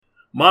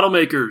Model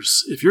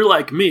makers, if you're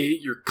like me,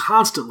 you're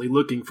constantly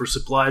looking for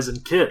supplies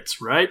and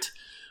kits, right?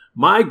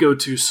 My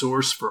go-to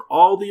source for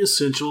all the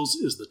essentials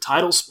is the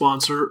title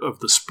sponsor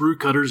of the Sprue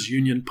Cutters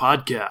Union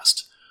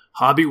podcast,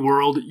 Hobby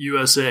World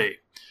USA.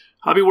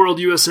 Hobby World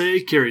USA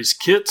carries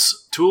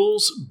kits,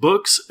 tools,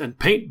 books, and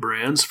paint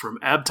brands from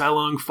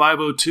Abteilung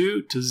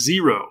 502 to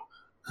Zero.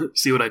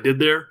 See what I did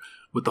there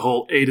with the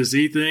whole A to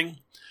Z thing?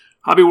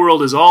 Hobby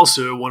World is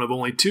also one of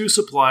only 2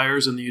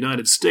 suppliers in the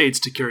United States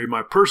to carry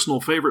my personal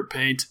favorite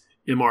paint,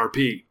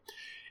 MRP.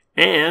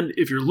 And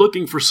if you're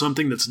looking for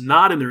something that's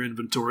not in their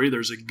inventory,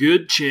 there's a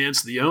good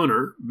chance the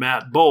owner,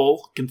 Matt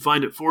Bowl, can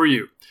find it for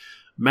you.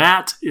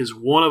 Matt is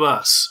one of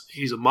us.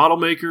 He's a model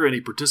maker and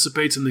he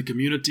participates in the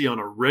community on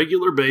a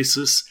regular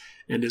basis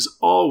and is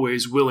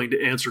always willing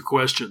to answer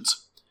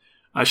questions.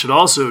 I should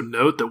also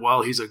note that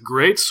while he's a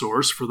great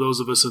source for those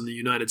of us in the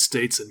United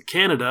States and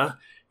Canada,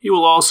 he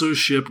will also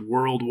ship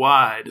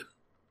worldwide.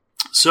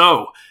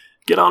 So,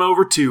 get on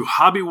over to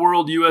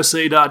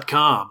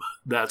hobbyworldusa.com.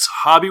 That's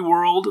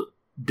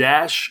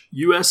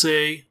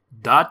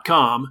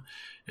hobbyworld-usa.com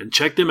and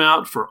check them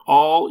out for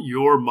all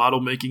your model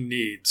making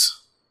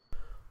needs.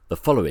 The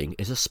following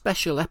is a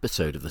special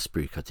episode of the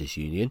Sprue Cutters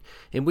Union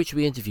in which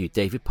we interview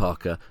David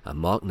Parker and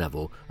Mark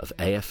Neville of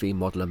AFE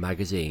Modeler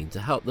magazine to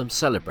help them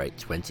celebrate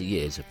 20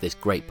 years of this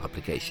great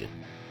publication.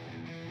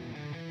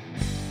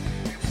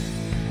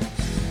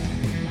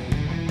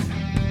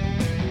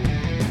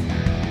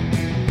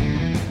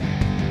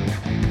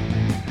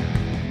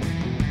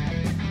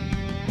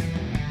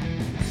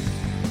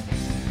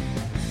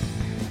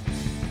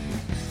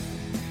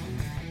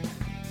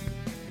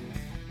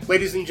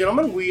 Ladies and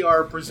gentlemen, we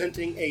are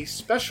presenting a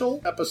special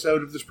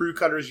episode of the Sprue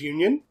Cutters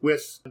Union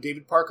with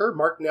David Parker,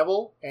 Mark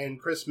Neville, and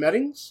Chris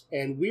Meddings.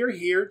 And we are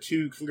here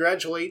to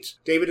congratulate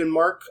David and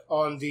Mark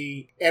on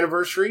the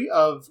anniversary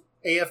of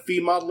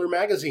AFV Modeler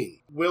magazine.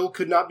 Will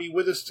could not be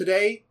with us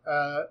today.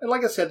 And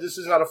like I said, this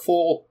is not a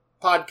full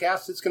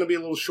podcast. It's going to be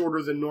a little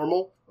shorter than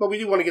normal. But we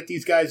do want to get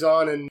these guys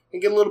on and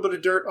get a little bit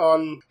of dirt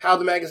on how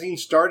the magazine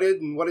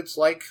started and what it's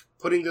like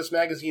putting this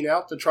magazine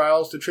out, the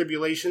trials, the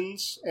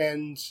tribulations,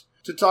 and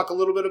to talk a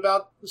little bit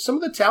about some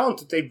of the talent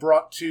that they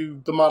brought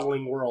to the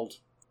modeling world.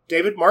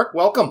 David, Mark,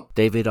 welcome.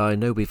 David, I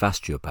know we've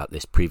asked you about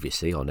this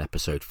previously on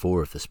episode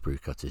 4 of the Sprue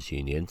Cutters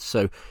Union,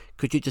 so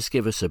could you just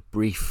give us a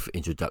brief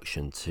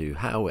introduction to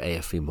how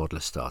AFE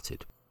Modeler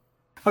started?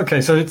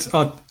 Okay, so it's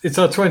our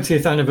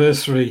 20th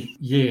anniversary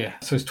year,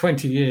 so it's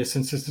 20 years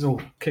since this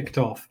all kicked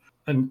off,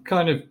 and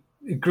kind of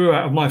it grew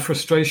out of my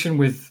frustration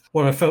with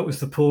what I felt was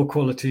the poor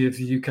quality of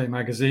the UK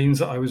magazines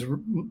that I was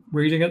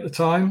reading at the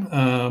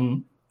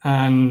time.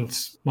 And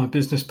my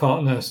business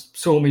partner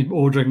saw me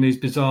ordering these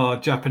bizarre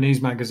Japanese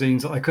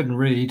magazines that I couldn't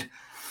read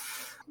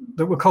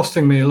that were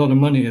costing me a lot of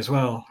money as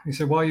well. He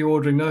said, "Why are you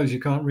ordering those? You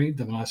can't read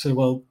them." And I said,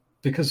 "Well,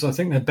 because I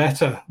think they're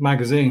better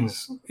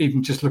magazines.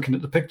 Even just looking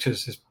at the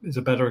pictures is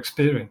a better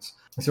experience."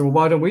 I said, "Well,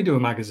 why don't we do a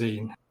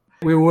magazine?"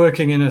 We were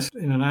working in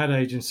an ad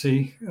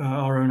agency,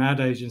 our own ad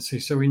agency,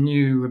 so we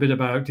knew a bit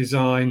about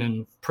design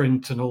and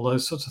print and all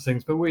those sorts of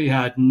things, but we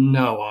had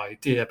no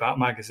idea about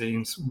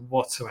magazines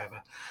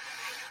whatsoever.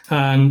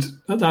 And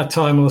at that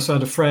time, I also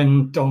had a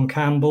friend, Don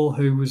Campbell,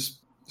 who was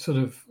sort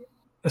of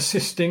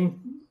assisting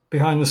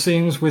behind the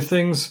scenes with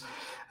things.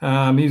 He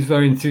was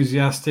very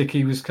enthusiastic.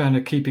 He was kind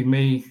of keeping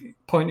me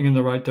pointing in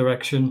the right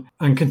direction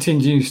and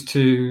continues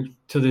to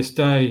this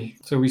day.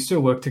 So we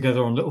still work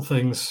together on little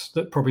things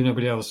that probably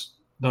nobody else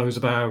knows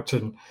about.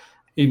 And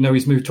even though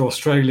he's moved to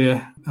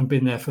Australia and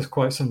been there for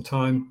quite some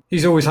time,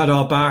 he's always had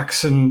our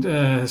backs and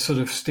sort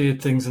of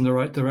steered things in the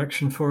right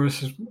direction for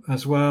us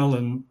as well.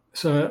 And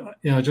so,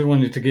 I just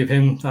wanted to give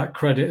him that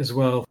credit as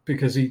well,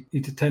 because he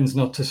tends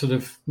not to sort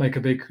of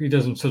he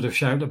doesn't sort of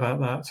shout about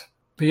that.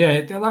 But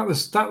yeah, that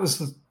was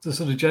the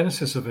sort of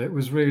genesis of it,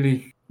 was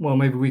really, well,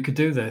 maybe we could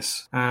do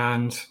this.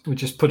 And we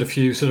just put a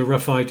few sort of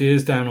rough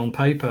ideas down on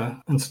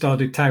paper and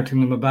started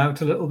touting them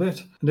about a little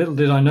bit. Little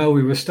did I know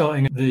we were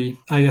starting the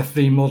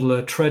AFV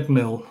Modeler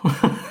treadmill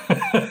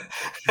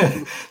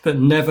that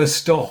never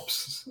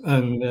stops.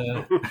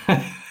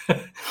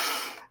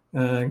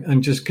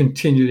 And just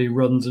continually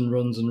runs and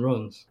runs and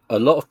runs. A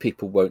lot of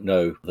people won't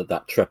know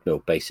that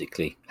treadmill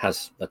basically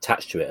has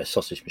attached to it a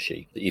sausage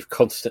machine, that you've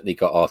constantly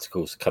got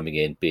articles coming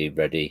in, being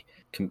ready.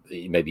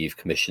 Maybe you've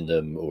commissioned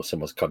them or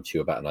someone's come to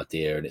you about an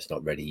idea and it's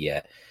not ready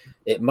yet.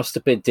 It must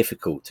have been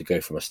difficult to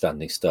go from a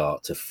standing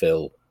start to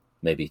fill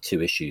maybe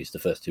the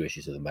first 2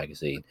 issues of the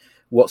magazine.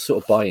 What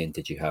sort of buy-in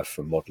did you have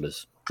from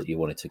modelers that you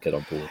wanted to get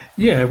on board?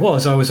 Yeah, it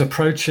was. I was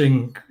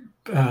approaching...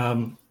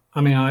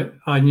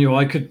 I knew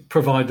I could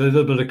provide a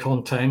little bit of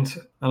content,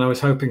 and I was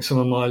hoping some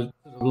of my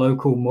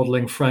local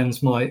modelling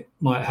friends might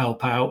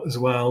help out as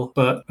well.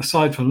 But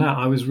aside from that,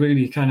 I was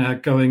really kind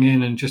of going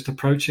in and just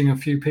approaching a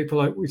few people.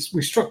 Like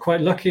we struck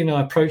quite lucky, and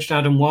I approached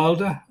Adam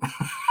Wilder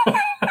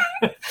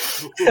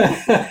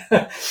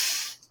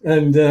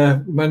and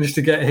managed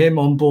to get him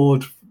on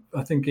board,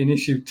 I think, in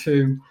issue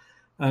 2,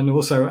 and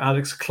also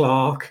Alex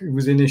Clark, who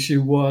was in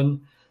issue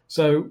 1.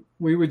 So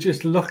we were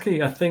just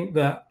lucky. I think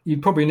that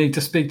you'd probably need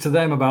to speak to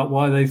them about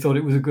why they thought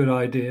it was a good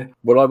idea.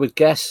 Well, I would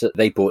guess that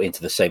they bought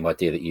into the same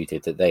idea that you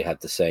did, that they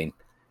had the same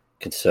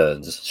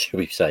concerns, should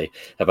we say,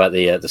 about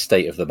the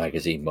state of the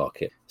magazine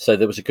market. So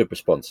there was a good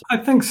response. I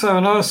think so,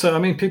 and also, I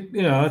mean,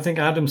 I think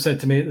Adam said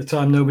to me at the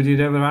time nobody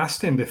had ever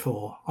asked him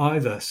before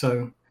either.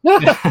 So,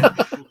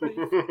 I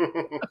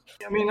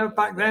mean,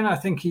 back then, I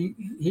think he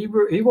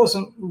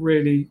wasn't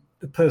really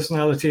the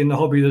personality in the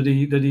hobby that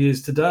he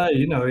is today.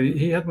 You know,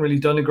 he hadn't really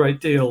done a great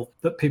deal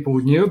that people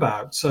knew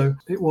about. So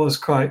it was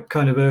quite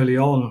kind of early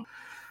on.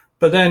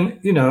 But then,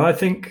 you know, I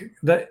think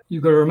that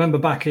you've got to remember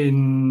back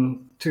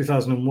in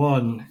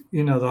 2001,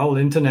 you know, the whole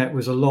internet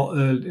was a lot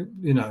early,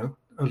 you know,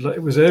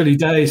 it was early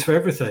days for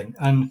everything.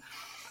 And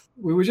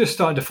we were just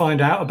starting to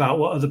find out about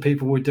what other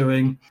people were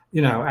doing,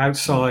 you know,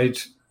 outside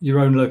your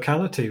own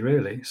locality,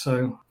 really.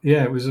 So,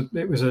 yeah, it was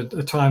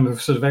a time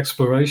of sort of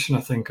exploration,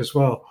 I think, as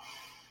well.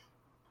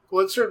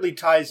 Well, it certainly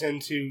ties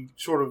into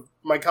sort of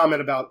my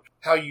comment about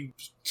how you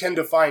tend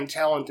to find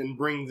talent and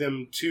bring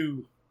them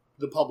to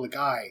the public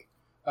eye.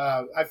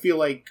 I feel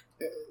like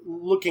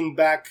looking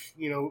back,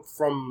 you know,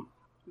 from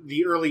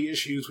the early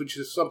issues, which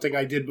is something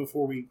I did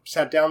before we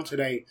sat down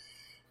today,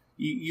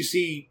 you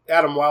see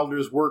Adam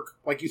Wilder's work,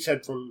 like you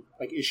said, from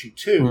like issue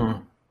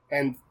 2,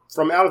 and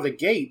from out of the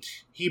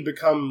gate, he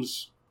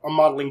becomes a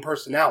modeling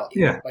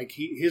personality. Yeah. Like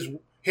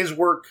his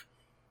work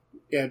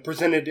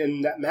presented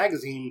in that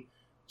magazine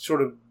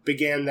sort of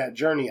began that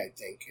journey, I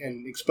think,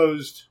 and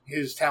exposed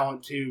his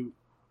talent to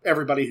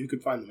everybody who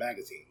could find the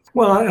magazine.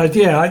 Well,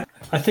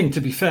 I think,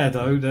 to be fair,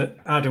 though, that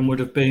Adam would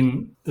have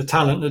been the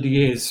talent that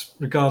he is,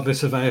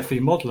 regardless of AFE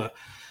Modeler.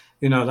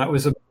 You know, that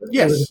was a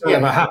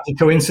happy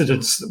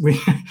coincidence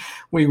that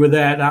we were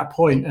there at that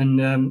point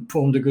and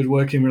formed a good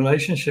working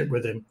relationship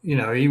with him. You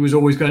know, he was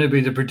always going to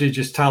be the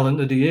prodigious talent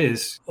that he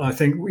is. I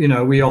think, you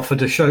know, we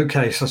offered a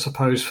showcase, I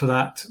suppose, for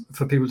that,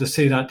 for people to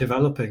see that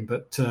developing.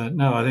 But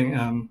no,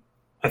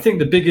 I think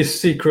the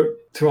biggest secret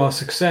to our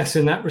success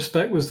in that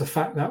respect was the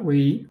fact that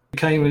we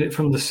came at it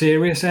from the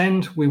serious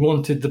end. We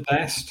wanted the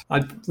best.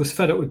 I was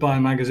fed up with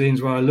buying magazines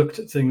where I looked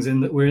at things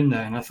that were in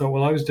there and I thought,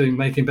 well, I was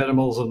making better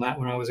models than that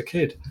when I was a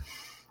kid.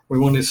 We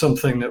wanted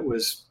something that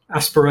was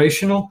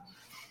aspirational.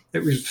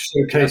 It was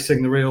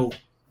showcasing the real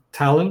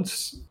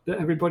talents that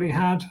everybody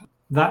had.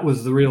 That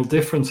was the real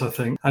difference, I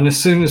think. And as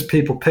soon as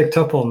people picked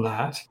up on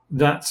that,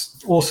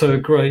 that's also a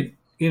great,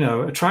 you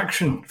know,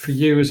 attraction for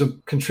you as a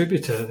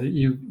contributor, that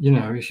you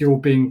know, if you're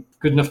being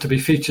good enough to be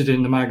featured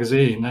in the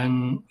magazine,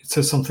 then it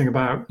says something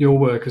about your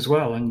work as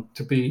well. And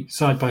to be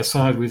side by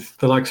side with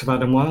the likes of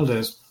Adam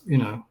Wilder's, you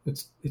know,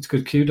 it's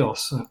good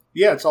kudos. So.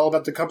 Yeah, it's all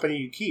about the company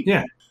you keep.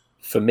 Yeah.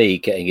 For me,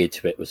 getting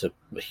into it was a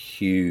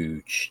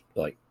huge,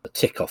 like, a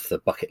tick off the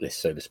bucket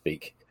list, so to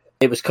speak.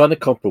 It was kind of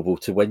comparable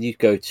to when you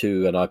go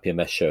to an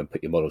IPMS show and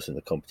put your models in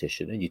the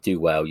competition and you do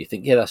well, you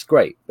think, yeah, that's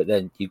great. But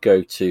then you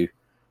go to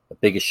a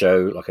bigger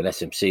show like an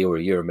SMC or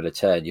a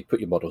Euromilitaire and you put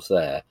your models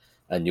there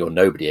and you're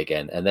nobody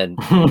again. And then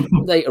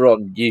later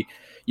on,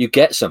 you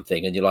get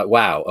something and you're like,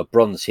 wow, a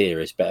bronze here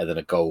is better than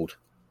a gold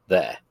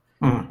there.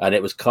 And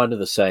it was kind of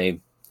the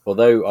same,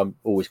 although I'm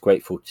always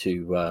grateful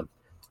to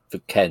for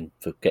Ken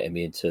for getting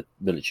me into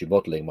military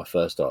modelling, my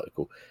first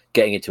article.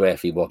 Getting into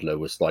AFE Modeler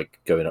was like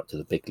going up to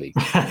the big league.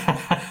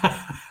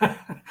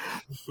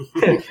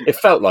 It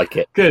felt like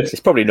it. Good. It's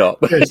probably not,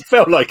 but it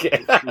felt like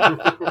it.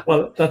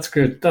 Well, that's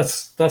good.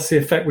 That's the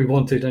effect we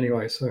wanted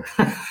anyway. So,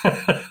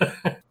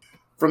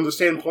 from the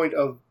standpoint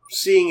of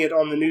seeing it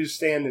on the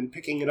newsstand and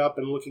picking it up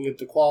and looking at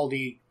the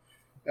quality,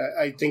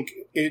 I think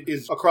it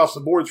is across the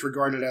boards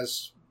regarded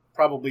as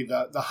probably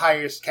the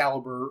highest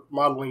caliber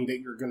modeling that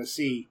you're going to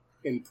see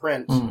in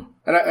print.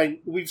 And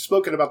we've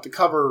spoken about the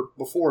cover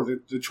before,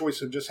 the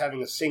choice of just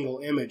having a single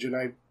image, and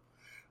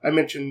I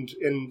mentioned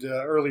in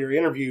the earlier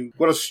interview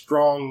what a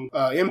strong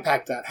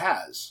impact that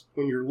has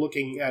when you're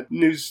looking at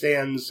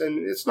newsstands. And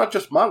it's not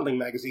just modeling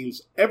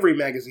magazines. Every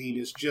magazine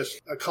is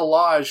just a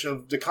collage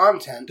of the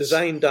content.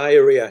 Design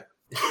diarrhea.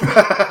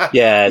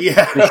 Yeah,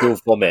 visual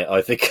vomit,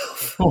 I think.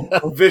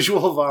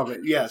 Visual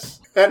vomit, yes.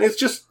 And it's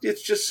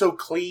just so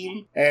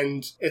clean,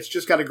 and it's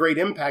just got a great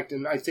impact,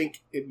 and I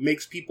think it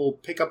makes people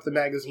pick up the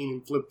magazine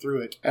and flip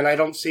through it. And I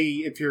don't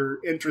see, if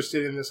you're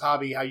interested in this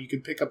hobby, how you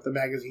could pick up the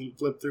magazine,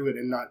 flip through it,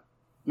 and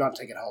not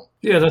take it home.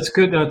 Yeah, that's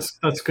good.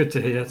 That's good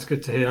to hear. That's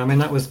good to hear. I mean,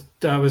 that was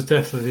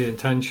definitely the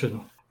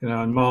intention. You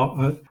know, and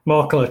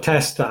Mark will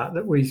attest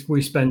that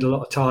we spend a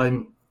lot of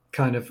time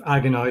kind of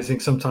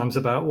agonizing sometimes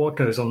about what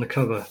goes on the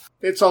cover.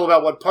 It's all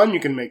about what pun you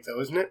can make, though,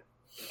 isn't it?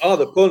 Oh,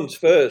 the puns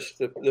first,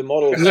 the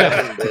model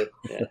second.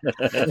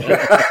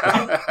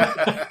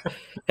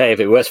 Hey,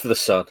 if it works for the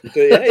sun. So,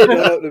 yeah,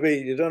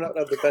 you don't have to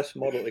have the best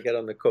model to get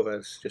on the cover.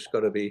 It's just got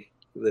to be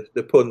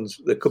the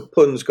puns. The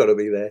puns got to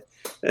be there.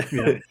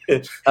 Yeah.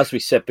 As we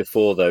said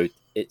before, though,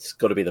 it's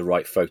got to be the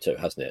right photo,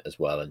 hasn't it, as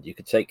well? And you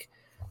could take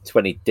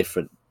 20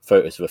 different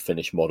photos of a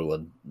finished model,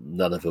 and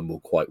none of them will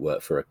quite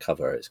work for a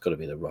cover. It's got to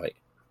be the right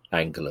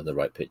angle and the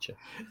right picture.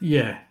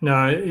 Yeah,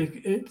 no,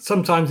 it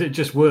sometimes it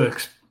just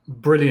works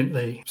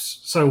brilliantly,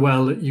 so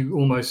well that you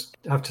almost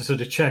have to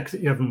sort of check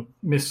that you haven't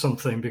missed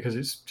something because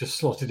it's just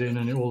slotted in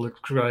and it all looks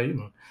great.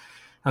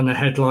 And the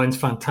headline's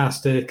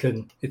fantastic,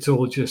 and it's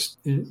all just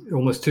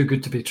almost too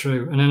good to be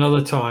true. And then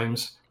other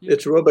times,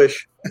 it's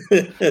rubbish.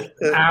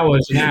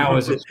 Hours and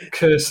hours of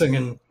cursing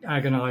and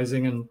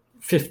agonizing, and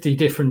 50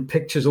 different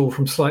pictures, all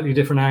from slightly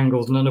different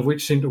angles, none of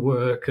which seem to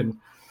work. And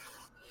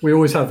we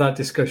always have that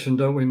discussion,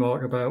 don't we,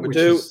 Mark? About we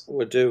do,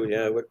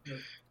 yeah.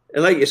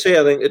 And like you say,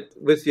 I think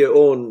with your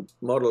own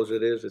models,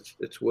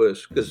 it's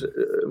worse because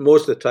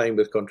most of the time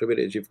with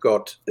contributors, you've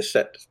got a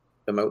set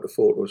amount of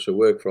photos to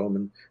work from,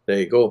 and there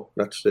you go.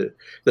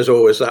 There's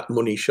always that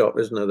money shot,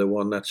 isn't there? The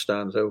one that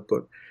stands out.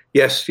 But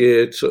yes,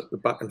 yeah, it's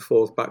back and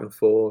forth,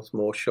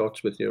 more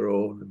shots with your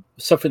own.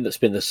 Something that's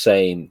been the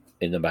same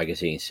in the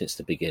magazine since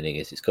the beginning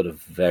is it's got a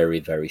very,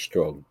 very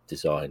strong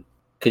design.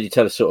 Could you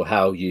tell us sort of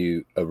how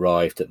you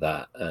arrived at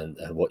that and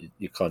what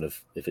you kind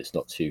of, if it's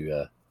not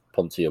too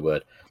poncy a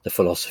word, the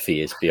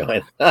philosophy is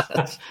behind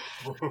that?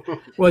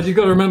 Well, you've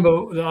got to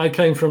remember that I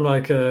came from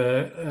like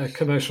a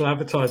commercial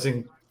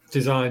advertising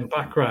design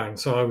background,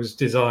 so I was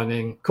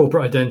designing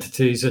corporate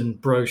identities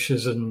and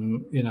brochures,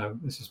 and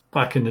this is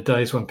back in the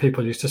days when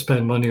people used to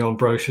spend money on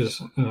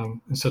brochures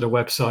instead of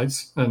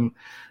websites, and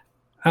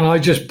I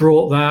just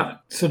brought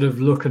that sort of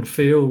look and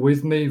feel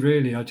with me.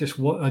 Really, I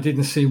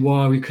didn't see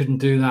why we couldn't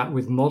do that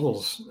with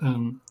models,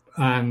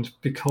 and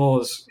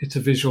because it's a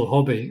visual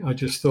hobby, I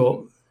just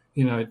thought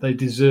they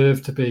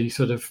deserve to be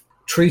sort of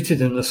treated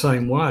in the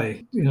same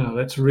way.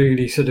 Let's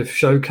really sort of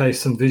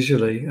showcase them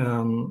visually.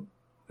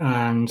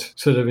 And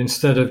sort of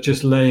instead of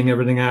just laying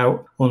everything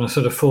out on a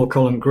sort of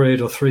 4-column grid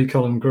or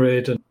 3-column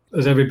grid,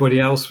 as everybody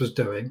else was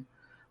doing,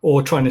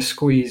 or trying to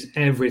squeeze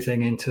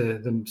everything into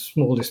the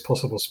smallest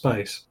possible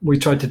space, we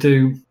tried to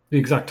do the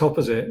exact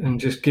opposite and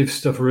just give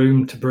stuff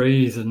room to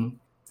breathe. And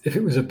if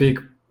it was if we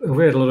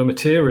had a lot of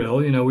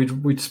material,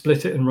 we'd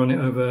split it and run it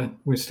over.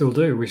 We still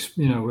do.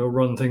 We'll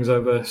run things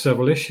over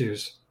several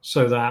issues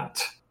so that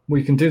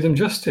we can do them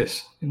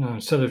justice,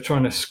 instead of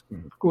trying to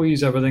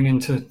squeeze everything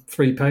into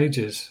 3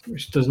 pages,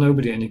 which does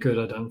nobody any good,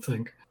 I don't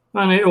think.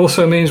 And it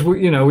also means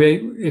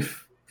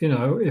if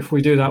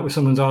we do that with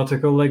someone's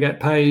article, they get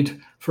paid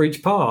for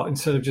each part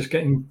instead of just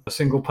getting a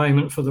single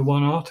payment for the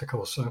one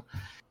article. So it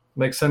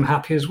makes them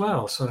happy as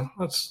well. So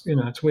that's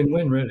it's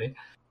win-win, really.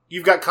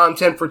 You've got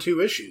content for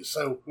 2 issues,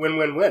 so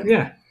win-win-win.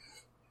 Yeah.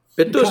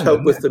 It does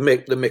help with the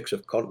mix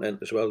of content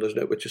as well, doesn't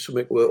it? Which is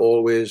something we're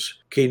always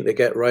keen to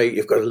get right.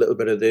 You've got a little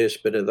bit of this,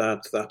 bit of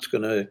that. That's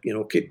going to,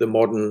 keep the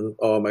modern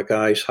armour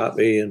guys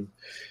happy, and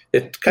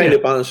it kind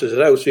of balances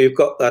it out. So you've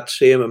got that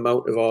same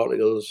amount of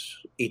articles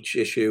each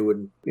issue,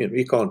 and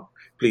you can't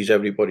please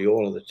everybody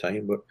all of the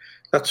time, but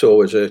that's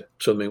always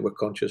something we're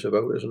conscious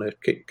about, isn't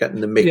it?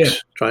 Getting the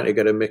mix, trying to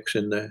get a mix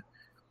in there.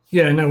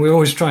 Yeah, no, we're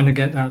always trying to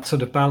get that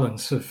sort of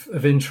balance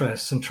of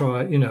interests and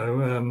try,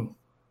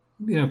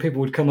 people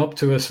would come up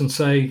to us and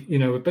say,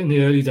 in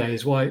the early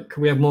days, why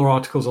can we have more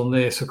articles on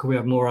this, or can we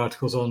have more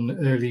articles on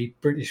early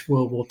British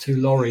World War II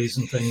lorries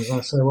and things? And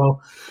I say, well,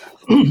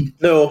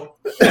 no.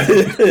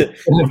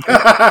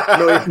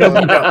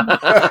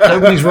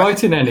 Nobody's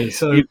writing any.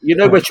 So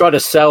we're trying to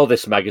sell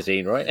this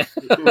magazine, right?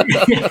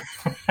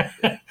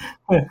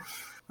 And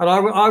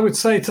I would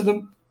say to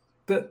them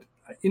that,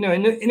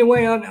 in a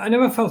way, I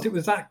never felt it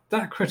was that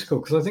critical,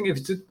 because I think if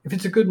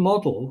it's a good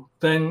model,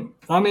 then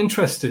I'm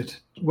interested,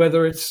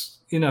 whether it's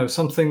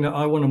something that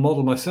I want to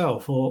model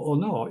myself or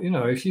not.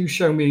 If you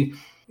showed me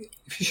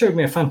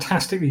a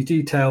fantastically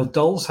detailed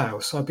doll's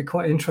house, I'd be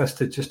quite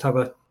interested. Just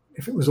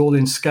if it was all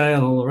in scale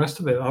and all the rest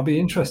of it, I'd be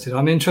interested.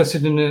 I'm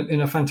interested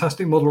in a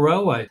fantastic model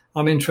railway.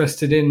 I'm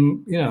interested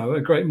in a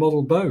great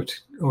model boat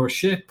or a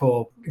ship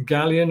or a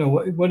galleon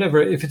or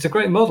whatever. If it's a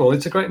great model,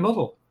 it's a great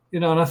model.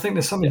 And I think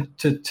there's something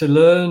to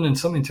learn and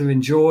something to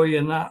enjoy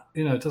in that.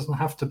 It doesn't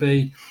have to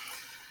be,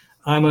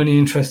 I'm only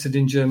interested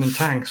in German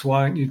tanks.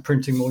 Why aren't you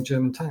printing more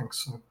German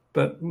tanks?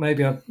 But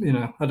maybe I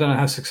don't know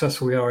how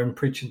successful we are in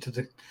preaching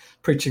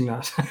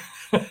that.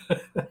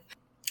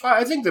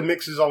 I think the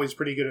mix is always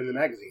pretty good in the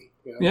magazine.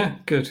 Yeah,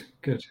 good.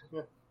 Yeah.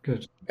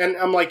 Good. And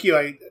I'm like you.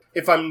 I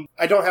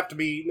don't have to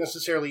be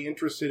necessarily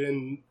interested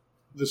in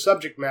the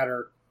subject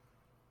matter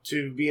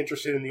to be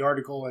interested in the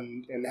article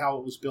and how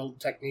it was built,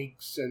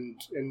 techniques,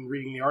 and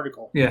reading the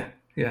article. Yeah,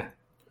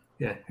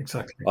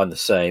 exactly. I'm the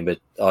same, but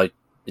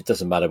it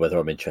doesn't matter whether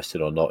I'm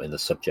interested or not in the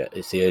subject.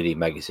 It's the early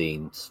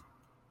magazines,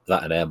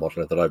 that and Air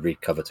Modeler, that I read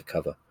cover to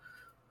cover.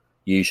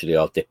 Usually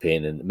I'll dip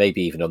in, and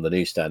maybe even on the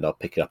newsstand I'll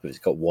pick it up if it's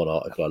got one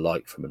article I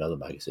like from another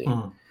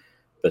magazine.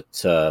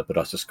 But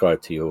I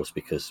subscribe to yours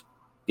because,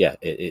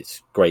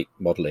 it's great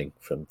modelling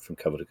from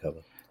cover to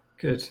cover.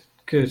 Good.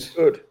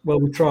 Well,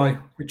 we try,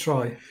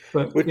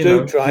 but we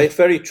do try. It's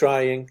very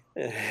trying.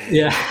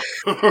 Yeah.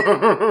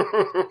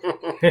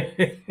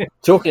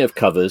 Talking of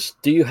covers,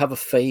 do you have a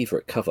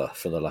favourite cover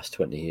from the last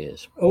 20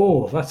 years?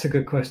 Oh, that's a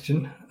good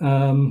question.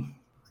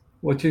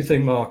 What do you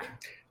think, Mark?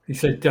 He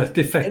said,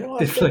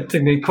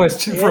 deflecting the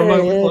question for a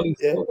moment.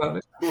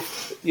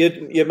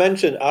 You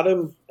mentioned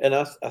Adam, and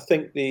I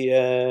think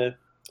the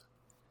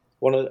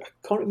I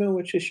can't remember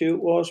which issue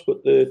it was,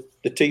 but the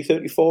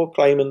T-34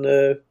 climbing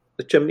the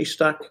chimney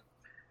stack.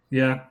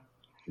 Yeah.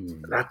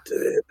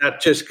 That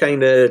just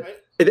kind of,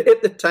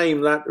 at the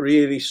time, that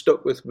really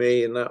stuck with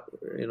me, and that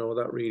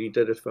really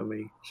did it for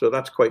me. So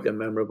that's quite a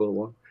memorable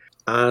one.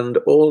 And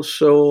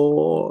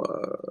also,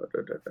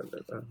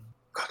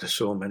 God, there's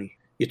so many.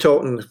 You're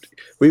talking.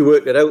 We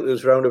worked it out. There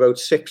was around about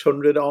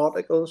 600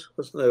 articles,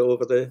 wasn't there,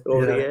 over the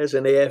years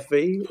in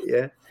AFV?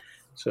 Yeah.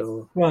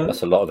 So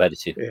that's a lot of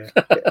editing. Yeah.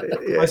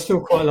 I still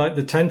quite like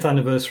the 10th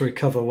anniversary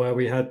cover where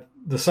we had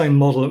the same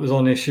model that was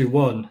on issue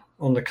 1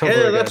 on the cover. Yeah,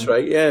 again. that's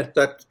right. Yeah,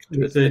 that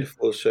the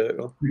full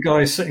circle. The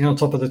guy sitting on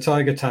top of the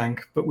tiger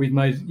tank, but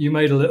you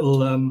made a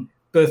little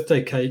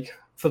birthday cake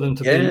for them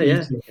to be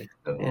eating.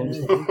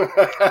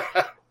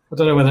 I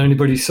don't know whether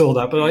anybody saw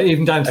that, but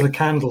even down to the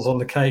candles on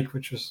the cake,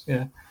 which was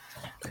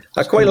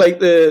I quite like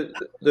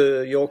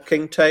the York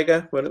King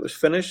Tiger when it was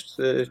finished.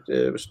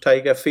 It was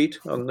tiger feet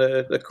on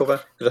the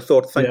cover, because I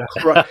thought,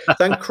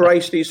 thank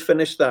Christ he's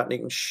finished that and he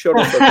can shut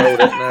up about it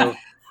now.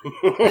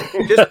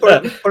 Just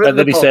put it and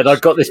then he said,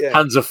 "I've got this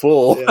Panzer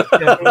IV."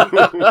 Put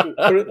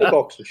it in the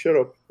box and shut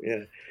up.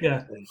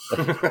 Yeah.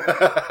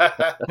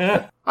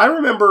 I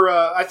remember.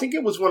 I think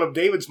it was one of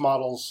David's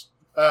models.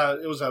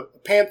 It was a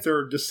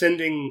panther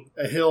descending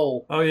a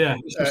hill. Oh yeah,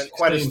 at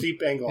quite a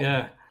steep angle.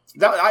 Yeah.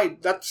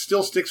 That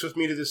still sticks with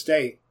me to this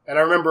day. And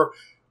I remember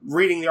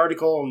reading the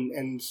article,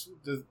 and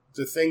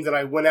the thing that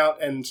I went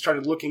out and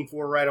started looking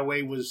for right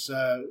away was,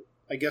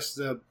 I guess,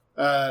 some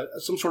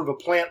sort of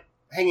a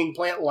hanging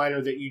plant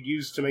liner that you'd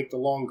use to make the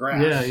long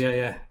grass.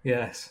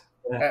 Yes.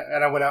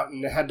 And I went out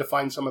and had to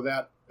find some of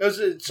that.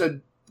 It's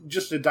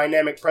just a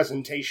dynamic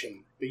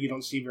presentation that you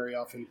don't see very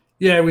often.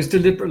 Yeah, it was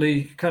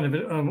deliberately kind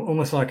of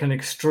almost like an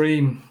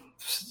extreme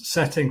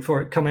setting for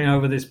it, coming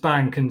over this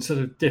bank and sort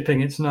of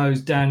dipping its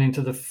nose down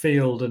into the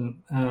field. And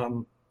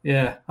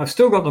I've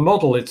still got the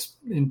model. It's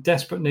in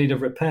desperate need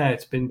of repair.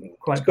 It's been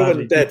quite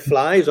badly. Dead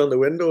flies on the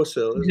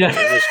windowsill, isn't it,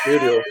 in the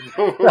studio.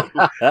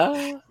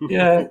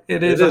 Yeah,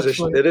 it is.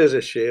 It is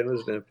a shame,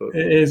 isn't it? But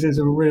it is. It's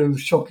a real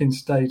shocking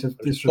state of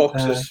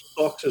disrepair.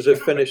 Boxes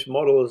of finished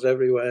models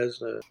everywhere,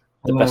 isn't it?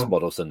 The best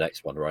model's the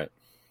next one, right?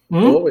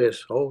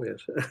 Always.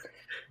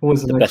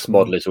 The best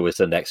model is always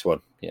the next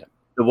one. Yeah.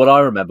 But what I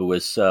remember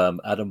was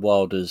Adam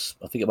Wilder's.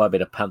 I think it might have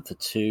been a Panther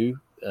 2.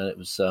 It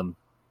was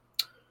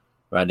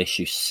around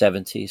issue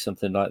 70,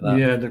 something like that.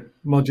 Yeah, the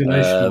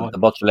modulation. The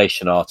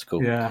modulation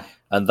article. Yeah.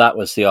 And that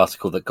was the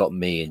article that got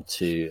me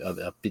into.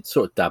 I've been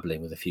sort of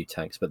dabbling with a few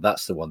tanks, but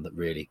that's the one that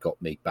really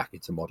got me back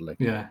into modelling.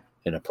 Yeah.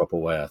 In a proper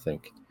way, I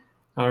think.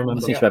 I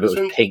remember. I think it was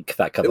pink,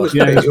 that cover. It was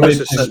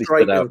a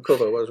striking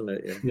cover, wasn't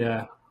it?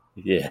 Yeah.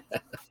 Yeah.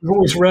 I've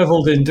always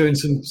revelled in doing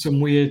some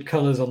weird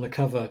colours on the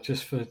cover,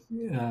 just for.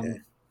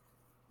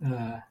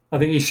 I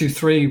think issue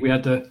 3 we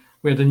had the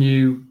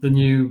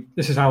new.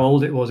 This is how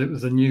old it was. It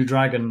was the new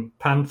Dragon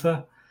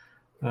Panther,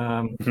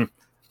 and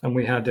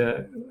we had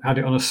it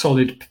on a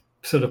solid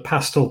sort of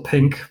pastel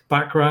pink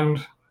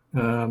background.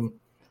 And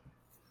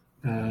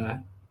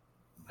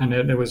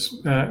there was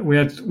we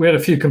had a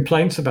few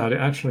complaints about it,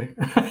 actually.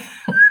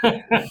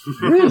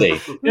 Really?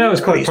 Yeah, I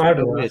was quite proud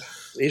of that.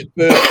 These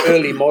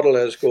early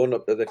modelers going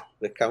up to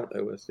the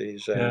counter with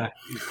these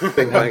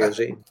big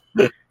magazines.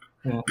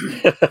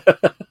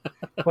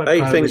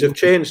 Hey, things have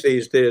changed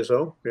these days,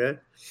 though.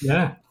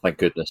 Yeah. Thank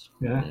goodness.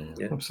 Yeah,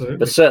 absolutely.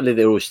 But certainly,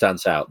 it always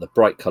stands out. The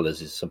bright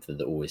colours is something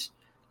that always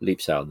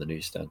leaps out on the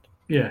newsstand.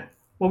 Yeah.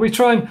 Well, we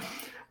try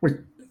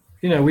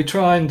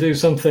and do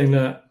something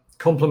that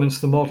complements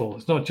the model.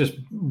 It's not just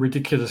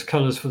ridiculous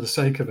colours for the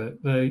sake of it.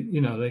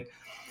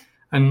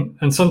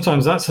 And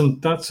sometimes that's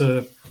an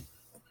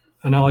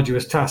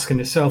arduous task in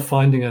itself,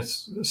 finding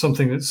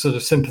something that's sort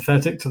of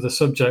sympathetic to the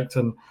subject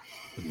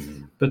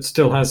but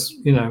still has,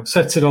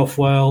 sets it off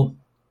well,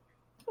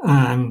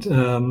 and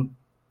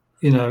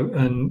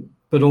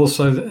but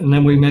also, and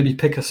then we maybe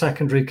pick a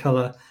secondary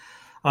colour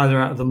either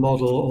out of the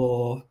model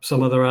or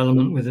some other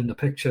element within the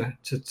picture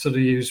to sort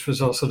of use for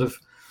our sort of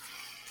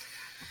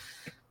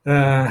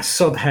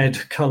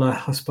subhead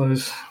colour, I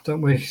suppose,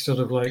 don't we? Sort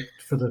of like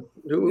for the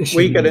issue.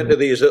 We get into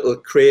these little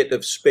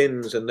creative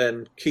spins, and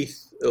then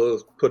Keith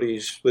will put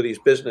with his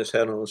business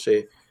head on and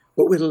say,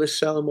 "But will this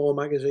sell more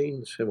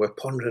magazines?" And we're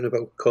pondering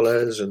about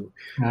colours and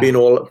being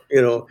all,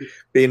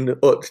 being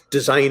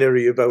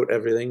designery about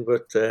everything.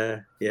 But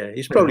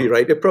he's probably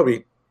right. It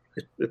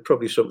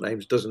probably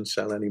sometimes doesn't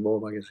sell any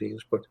more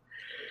magazines, but.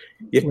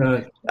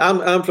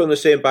 I'm from the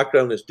same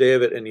background as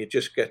David, and you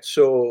just get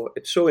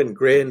it's so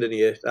ingrained in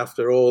you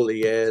after all the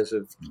years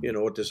of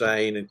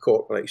design and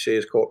corporate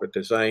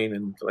design,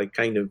 and like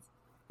kind of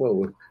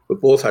we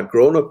both had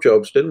grown-up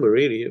jobs, didn't we?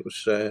 Really, it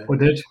was we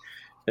did,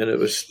 and it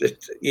was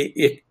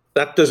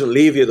that doesn't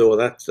leave you though.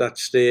 That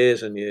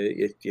stays, and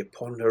you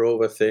ponder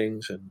over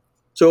things, and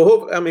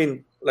so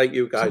like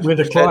you guys with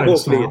the said,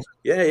 clients hopefully, now.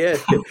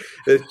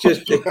 it's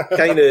just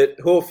kind of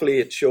hopefully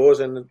it shows,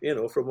 and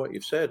from what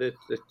you've said, it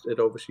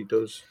obviously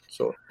does.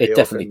 So it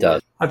definitely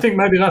does. I think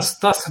maybe that's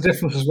the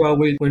difference as well.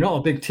 We're not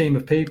a big team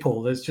of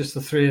people. There's just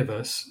the three of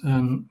us,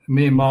 and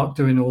me and Mark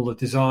doing all the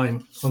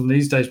design. And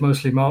these days,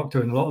 mostly Mark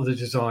doing a lot of the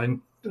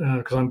design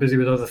because I'm busy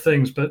with other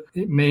things. But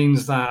it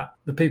means that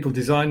the people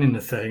designing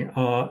the thing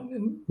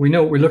we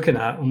know what we're looking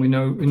at, and we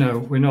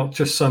know we're not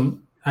just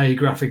some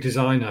graphic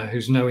designer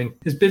who's knowing.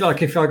 It's a bit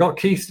like if I got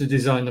Keith to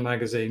design the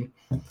magazine,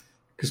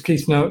 because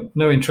Keith's no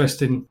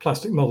interest in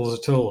plastic models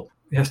at all.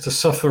 He has to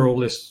suffer all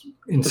this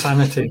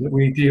insanity that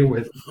we deal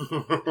with.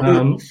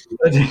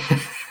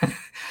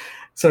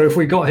 So if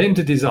we got him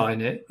to design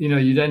it,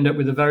 you'd end up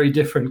with a very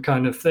different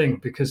kind of thing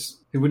because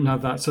he wouldn't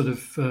have that sort of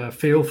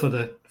feel for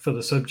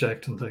the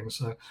subject and things.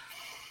 So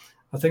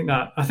I think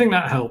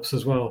that helps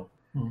as well.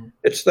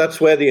 That's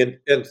where the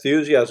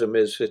enthusiasm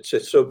is. It's a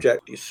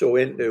subject you're so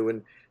into,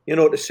 and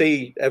to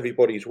see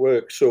everybody's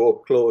work so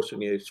up close,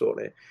 and you're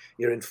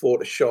in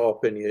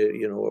Photoshop, and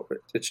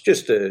it's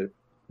just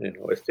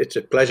it's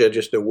a pleasure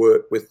just to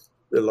work with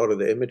a lot of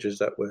the images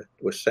that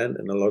were sent,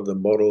 and a lot of the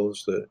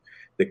models,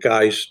 the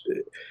guys,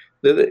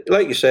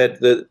 like you said,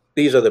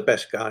 these are the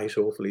best guys.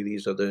 Hopefully,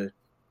 these are the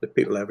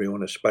people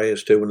everyone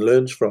aspires to and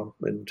learns from,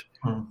 and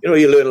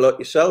you learn a lot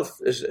yourself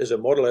as a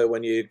modeler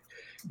when you're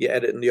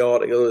editing the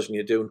articles and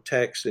you're doing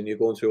text and you're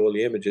going through all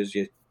the images.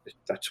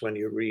 That's when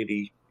you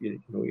really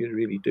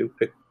do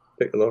pick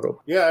a lot up.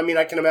 Yeah, I mean,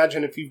 I can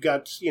imagine if you've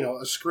got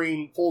a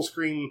full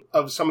screen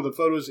of some of the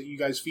photos that you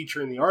guys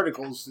feature in the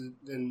articles,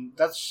 then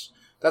that's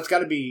got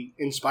to be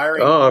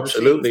inspiring. Oh,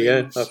 absolutely,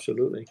 yeah,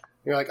 absolutely.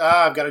 You're like,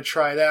 I've got to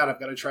try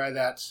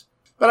that.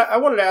 But I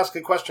wanted to ask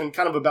a question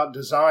kind of about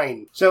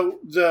design. So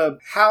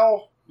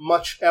how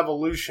much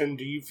evolution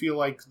do you feel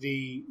like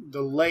the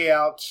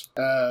layout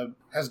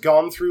has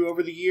gone through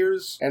over the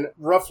years? And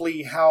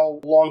roughly how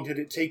long did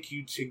it take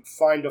you to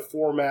find a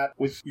format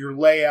with your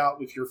layout,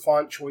 with your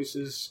font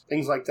choices,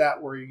 things like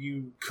that, where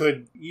you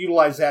could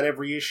utilize that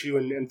every issue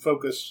and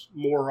focus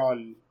more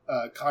on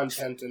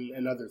content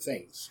and other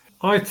things?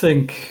 I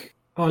think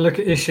I look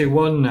at issue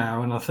 1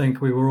 now, and I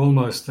think we were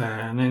almost there.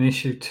 And then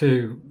issue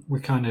 2,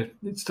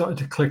 it started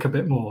to click a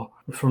bit more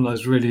from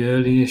those really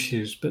early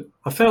issues. But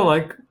I felt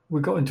like we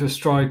got into a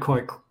stride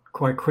quite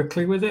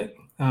quickly with it.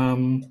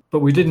 But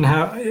we didn't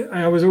have.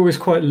 I was always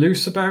quite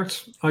loose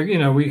about.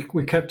 We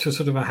kept to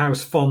sort of a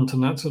house font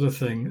and that sort of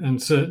thing,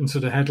 and certain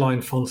sort of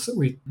headline fonts that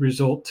we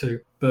resort to.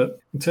 But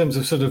in terms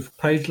of sort of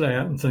page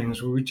layout and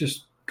things, we would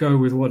just go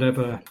with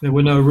whatever. There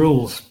were no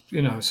rules,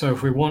 So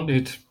if we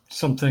wanted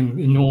something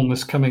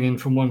enormous coming in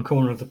from one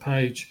corner of the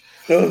page,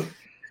 that's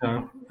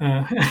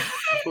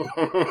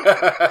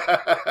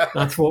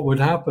what would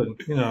happen,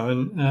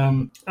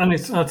 and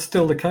that's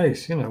still the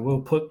case.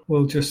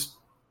 We'll just.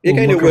 You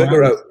kind of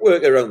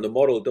work around the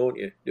model, don't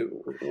you?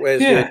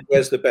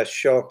 Where's the best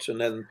shot,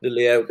 and then the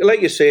layout.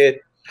 Like you say,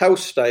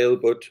 house style,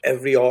 but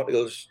every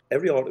article's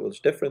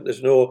different.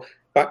 There's no,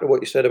 back to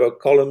what you said about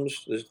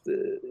columns.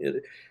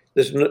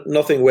 There's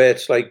nothing where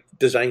it's like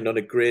designed on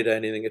a grid or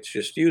anything. It's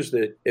just use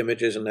the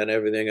images and then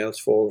everything else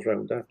falls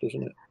around that,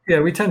 doesn't it? Yeah,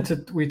 we tend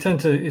to.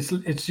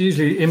 It's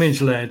usually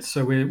image led,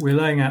 so we're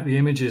laying out the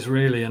images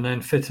really, and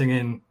then fitting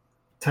in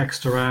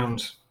text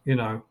around,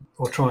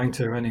 or trying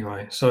to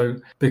anyway. So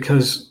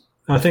because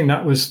I think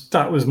that was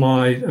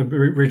my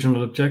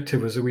original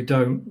objective, was that we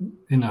don't,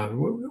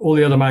 all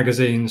the other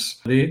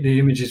magazines, the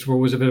images were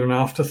always a bit of an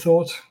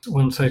afterthought.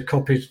 Once they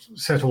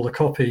set all the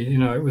copy,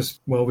 it was,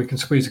 well, we can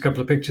squeeze a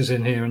couple of pictures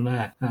in here and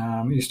there.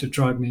 It used to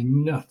drive me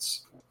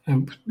nuts.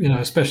 And,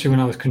 especially when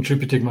I was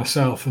contributing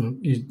myself,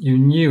 and you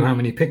knew how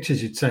many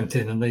pictures you'd sent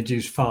in and they'd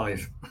use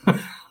 5.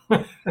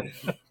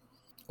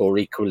 Or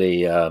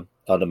equally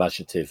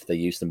unimaginative, they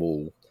use them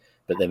all,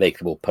 but they make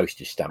them all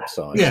postage stamp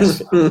size.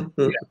 Yes.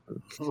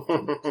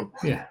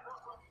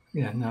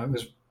 Yeah, no, it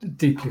was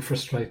deeply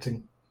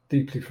frustrating.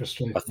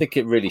 I think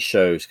it really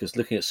shows, because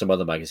looking at some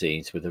other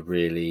magazines with a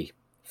really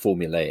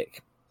formulaic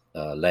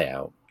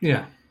layout,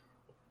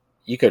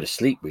 you go to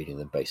sleep reading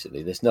them,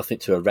 basically. There's nothing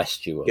to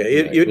arrest you.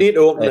 Yeah, you need to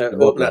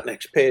open that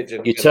next page.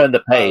 And you turn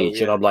the page,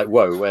 and I'm like,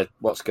 whoa,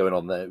 what's going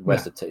on there?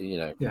 Where's it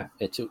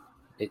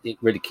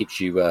really keeps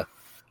you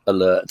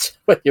alert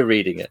when you're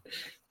reading it.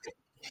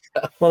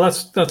 Well,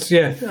 that's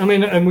yeah. I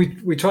mean, and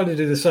we try to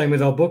do the same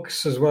with our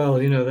books as well.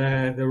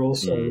 They're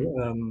also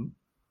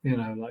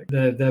like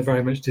they're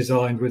very much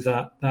designed with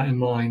that in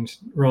mind,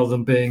 rather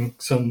than being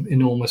some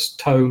enormous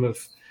tome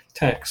of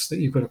text that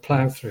you've got to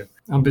plow through.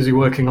 I'm busy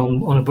working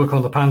on a book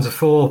on the Panzer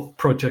IV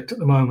project at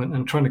the moment,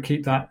 and trying to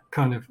keep that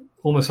kind of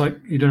almost like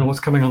you don't know what's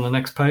coming on the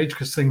next page,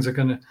 because things are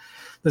going to.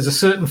 There's a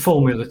certain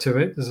formula to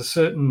it. There's a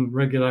certain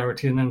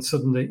regularity, and then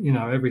suddenly,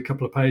 every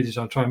couple of pages,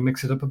 I'll try and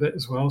mix it up a bit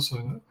as well,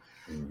 so.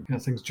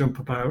 Things jump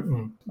about,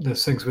 and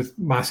there's things with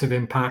massive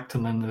impact,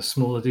 and then there's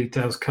smaller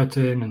details cut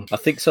in. And I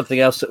think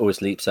something else that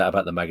always leaps out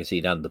about the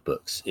magazine and the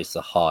books is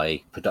the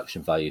high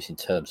production values in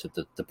terms of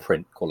the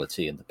print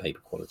quality and the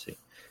paper quality.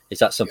 Is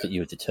that something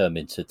you were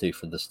determined to do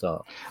from the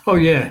start? Oh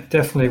yeah,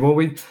 definitely.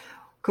 Well,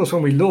 Of course,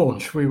 when we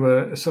launched, we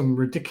were at some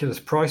ridiculous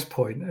price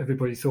point.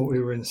 Everybody thought we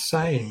were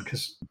insane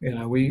because,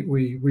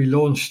 we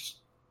launched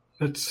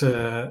at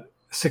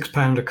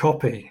 £6 a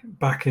copy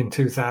back in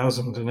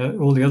 2000, and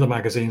all the other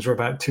magazines were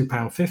about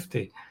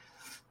 £2.50.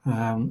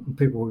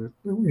 People,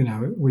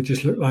 we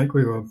just looked like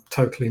we were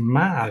totally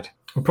mad.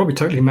 We're probably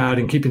totally mad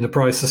in keeping the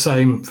price the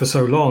same for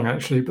so long,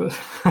 actually. But,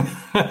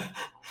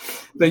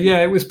 but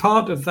yeah, it was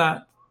part of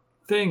that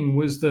thing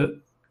was that,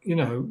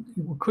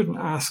 we couldn't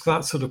ask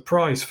that sort of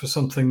price for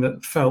something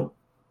that felt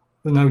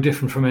no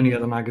different from any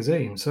other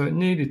magazine. So it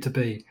needed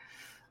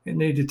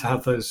to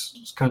have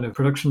those kind of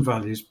production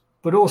values,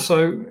 but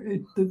also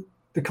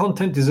the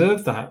content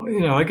deserved that.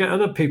 I get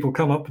other people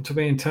come up to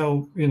me and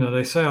tell,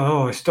 they say,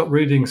 oh, I stopped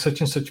reading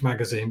such and such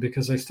magazine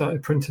because they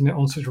started printing it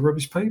on such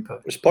rubbish paper.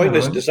 It's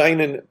pointless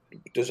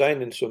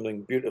designing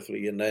something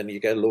beautifully, and then you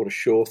get a load of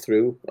show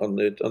through on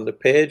the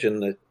page,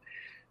 and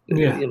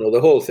the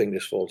whole thing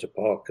just falls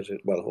apart because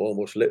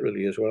almost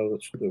literally as well.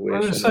 It's the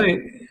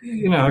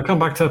way. I come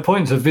back to the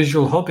point. It's a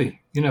visual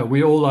hobby.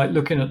 We all like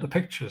looking at the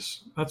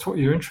pictures. That's what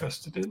you're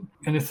interested in.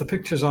 And if the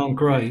pictures aren't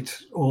great,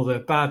 or they're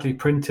badly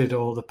printed,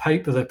 or the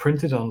paper they're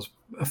printed on is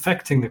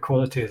affecting the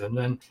quality of them,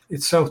 then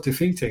it's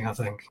self-defeating. I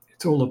think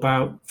it's all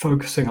about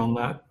focusing on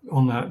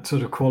that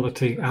sort of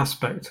quality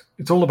aspect.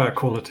 It's all about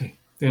quality.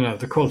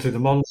 The quality of the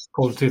model,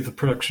 quality of the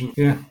production.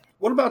 Yeah.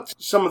 What about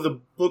some of the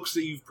books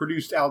that you've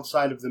produced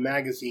outside of the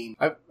magazine?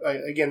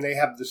 Again, they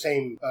have the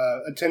same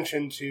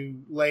attention to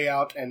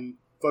layout and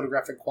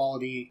photographic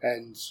quality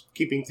and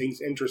keeping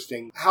things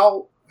interesting.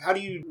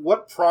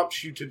 What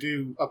prompts you to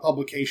do a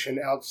publication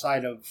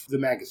outside of the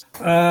magazine?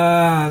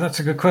 That's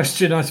a good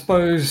question. I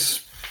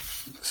suppose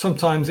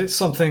sometimes it's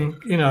something,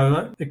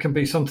 it can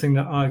be something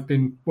that I've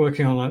been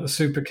working on, like the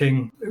Super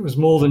King. It was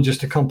more than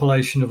just a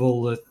compilation of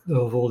all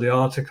the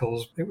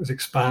articles. It was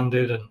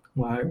expanded, and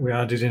we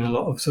added in a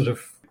lot of sort of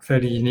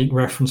fairly unique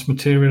reference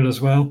material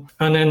as well.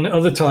 And then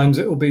other times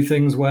it will be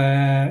things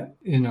where,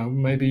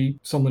 maybe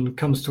someone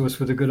comes to us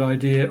with a good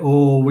idea,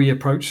 or we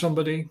approach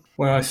somebody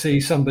where I see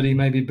somebody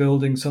maybe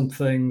building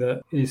something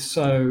that is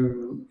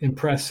so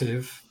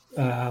impressive.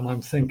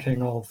 I'm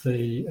thinking of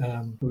the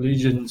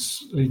Legion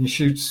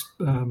Shoots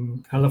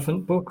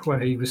elephant book, where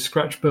he was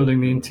scratch building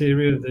the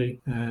interior of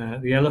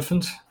the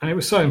elephant, and it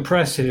was so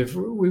impressive.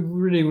 We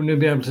really wouldn't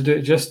be able to do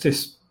it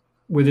justice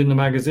within the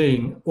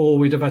magazine, or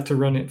we'd have had to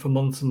run it for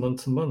months and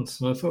months and months.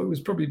 And I thought it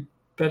was probably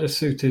better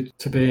suited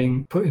to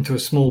being put into a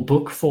small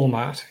book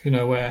format,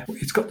 where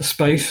it's got the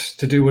space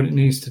to do what it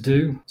needs to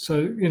do.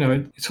 So,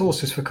 it's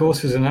horses for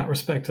courses in that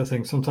respect, I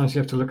think. Sometimes you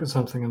have to look at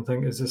something and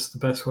think, is this the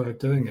best way of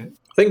doing it?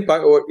 Think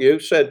back to what you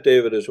said,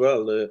 David, as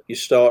well. You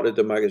started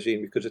the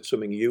magazine because it's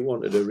something you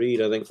wanted to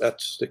read. I think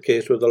that's the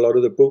case with a lot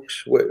of the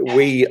books.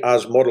 We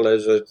as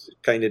modelers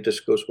kind of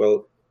discuss,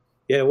 what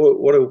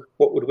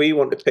would we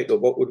want to pick up?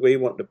 What would we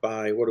want to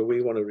buy? What do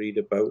we want to read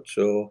about?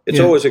 So it's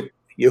always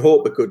you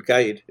hope a good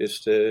guide is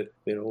to,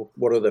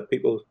 what other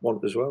people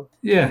want as well.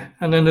 Yeah,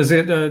 and then there's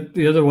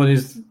the other one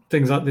is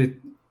things like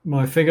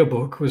my figure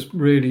book was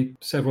really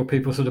several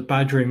people sort of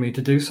badgering me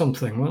to do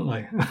something, weren't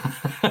they?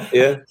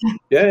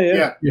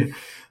 Yeah.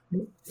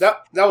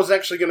 That was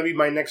actually going to be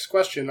my next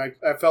question.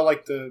 I felt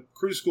like the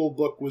Crew School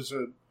book was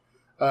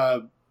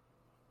a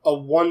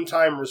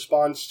one-time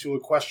response to a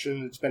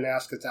question that's been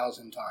asked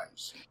 1,000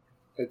 times.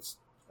 It's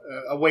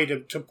a way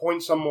to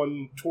point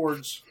someone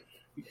towards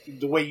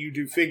the way you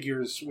do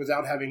figures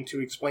without having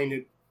to explain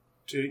it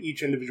to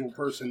each individual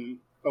person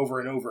over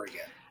and over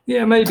again.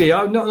 Yeah, maybe.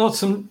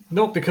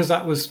 Not because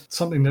that was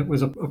something that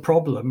was a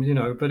problem,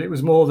 but it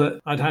was more that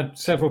I'd had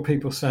several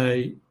people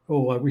say,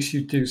 oh, I wish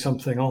you'd do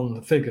something on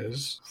the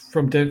figures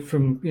from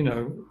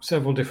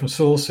several different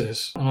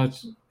sources. And I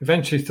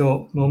eventually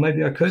thought, well,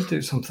 maybe I could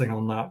do something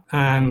on that.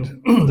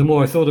 And the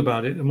more I thought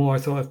about it, the more I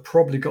thought I've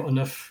probably got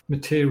enough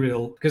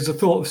material, because the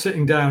thought of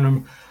sitting down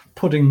and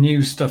putting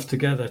new stuff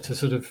together to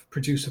sort of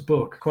produce a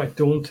book, quite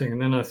daunting.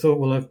 And then I thought,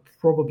 well, I've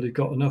probably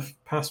got enough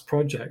past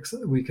projects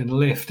that we can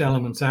lift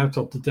elements out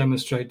of to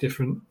demonstrate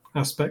different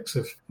aspects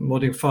of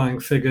modifying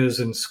figures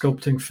and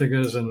sculpting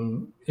figures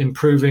and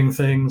improving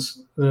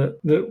things that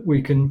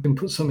we can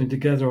put something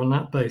together on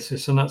that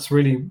basis. And that's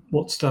really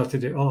what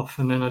started it off.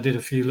 And then I did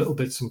a few little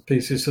bits and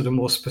pieces sort of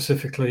more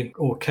specifically,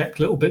 or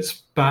kept little bits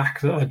back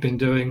that I'd been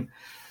doing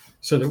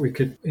so that we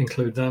could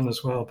include them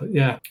as well. But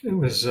yeah, it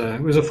was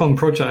a fun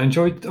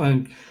project.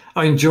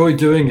 I enjoyed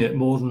doing it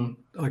more than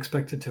I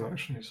expected to,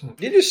 actually. So.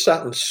 You just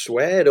sat and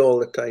sweared all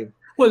the time.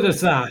 Well, there's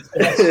that.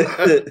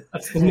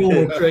 That's the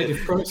normal creative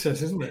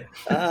process, isn't it?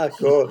 Of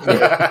course.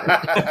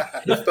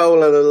 Yeah. The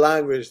foul of the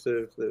language,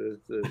 the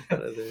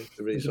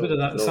There's a bit of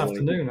that this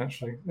afternoon,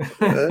 actually.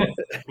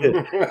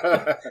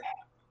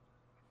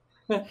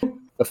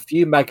 A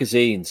few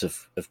magazines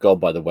have gone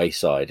by the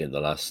wayside in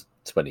the last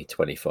 20,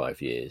 25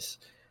 years.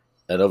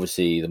 And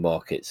obviously the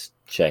market's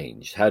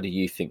changed. How do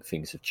you think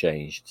things have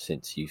changed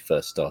since you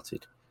first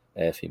started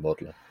AFE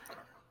Modeler?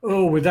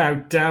 Oh,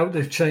 without doubt,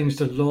 they've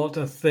changed a lot.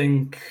 I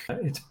think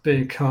it's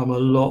become a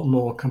lot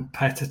more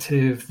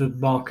competitive. The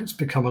market's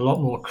become a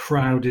lot more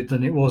crowded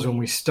than it was when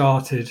we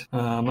started.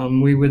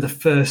 And we were the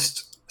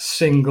first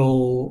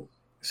single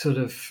sort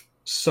of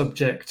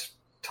subject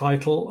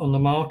title on the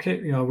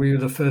market. You know, we were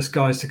the first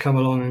guys to come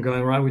along and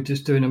going, right, we're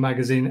just doing a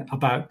magazine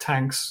about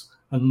tanks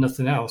and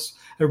nothing else.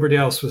 Everybody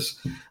else was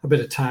a bit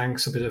of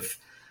tanks, a bit of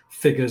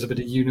figures, a bit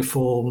of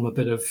uniform, a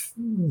bit of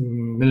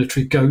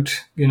military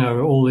goat, you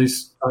know, all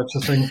these types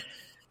of things.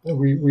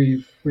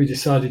 We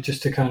decided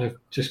just to kind of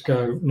just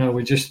go, no,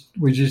 we just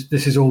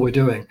this is all we're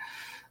doing.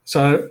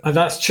 So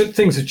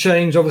things have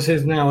changed. Obviously,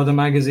 there's now other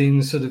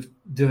magazines sort of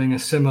doing a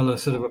similar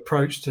sort of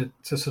approach to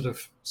sort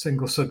of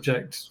single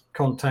subject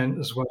content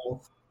as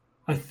well.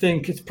 I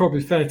think it's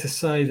probably fair to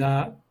say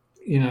that,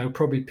 you know,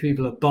 probably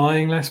people are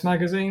buying less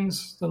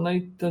magazines than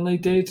they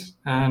did,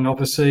 and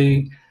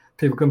obviously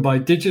people can buy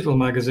digital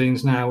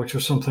magazines now, which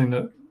was something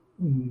that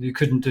you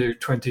couldn't do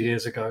 20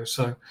 years ago.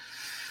 So,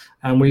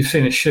 and we've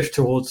seen a shift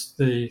towards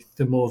the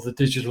more of the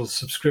digital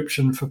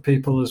subscription for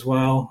people as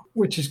well,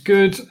 which is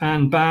good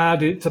and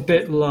bad. It's a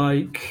bit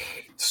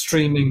like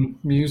streaming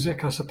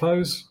music, I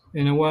suppose,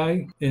 in a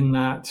way, in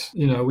that,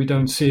 you know, we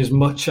don't see as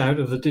much out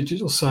of the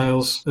digital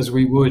sales as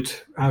we would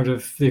out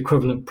of the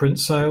equivalent print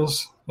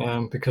sales,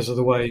 because of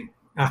the way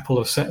Apple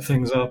have set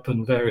things up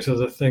and various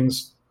other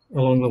things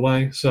along the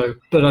way. So,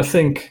 but I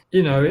think,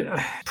 you know,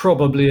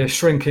 probably a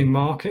shrinking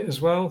market as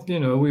well. You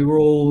know, we were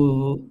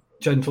all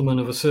gentlemen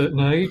of a certain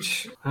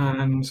age,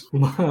 and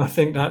I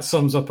think that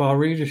sums up our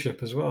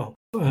readership as well.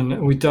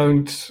 And we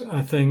don't,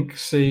 I think,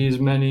 see as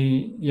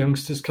many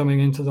youngsters coming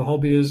into the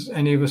hobby as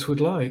any of us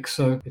would like.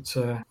 So it's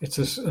a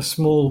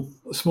small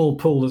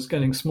pool that's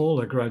getting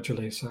smaller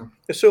gradually. So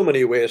there's so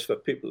many ways for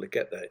people to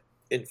get their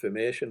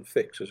information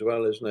fix as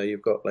well, isn't there?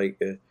 You've got like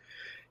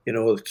you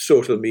know,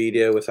 social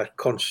media with that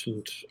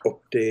constant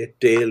update,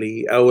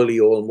 daily, hourly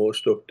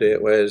almost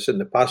update, whereas in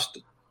the past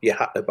you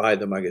had to buy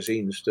the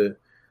magazines to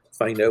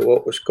find out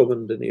what was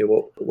coming, didn't you?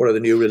 What are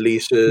the new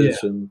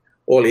releases, and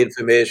all the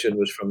information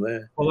was from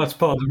there. Well, that's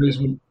part of the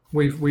reason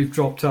we've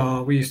dropped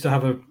we used to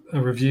have a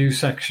review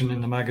section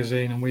in the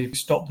magazine, and we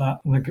stopped that.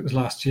 I think it was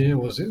last year,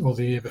 was it, or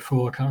the year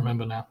before? I can't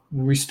remember now.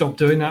 We stopped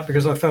doing that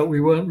because I felt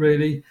we weren't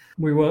really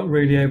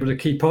able to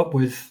keep up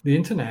with the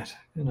internet.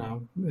 You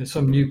know,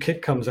 some new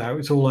kit comes out,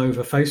 it's all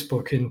over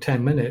Facebook in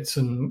 10 minutes,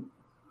 and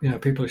you know,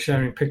 people are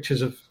sharing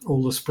pictures of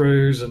all the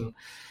sprues, and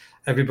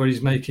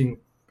everybody's making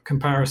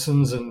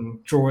comparisons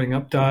and drawing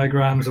up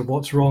diagrams of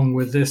what's wrong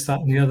with this, that,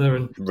 and the other,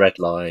 and red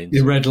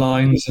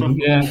lines, and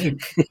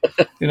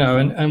you know,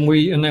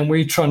 and then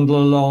we trundle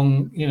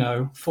along, you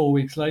know, 4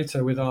 weeks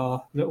later with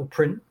our little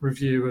print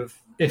review of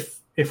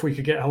if we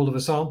could get hold of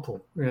a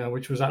sample, you know,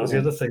 that was the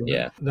other thing.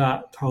 Yeah,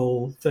 that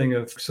whole thing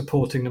of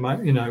supporting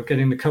you know,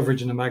 getting the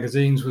coverage in the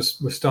magazines was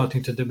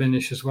starting to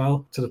diminish as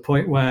well, to the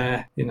point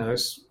where, you know,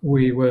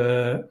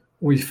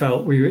 we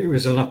felt it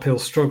was an uphill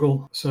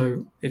struggle.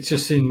 So it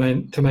just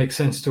seemed to make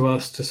sense to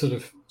us to sort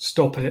of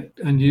stop it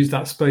and use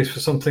that space for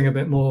something a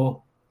bit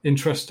more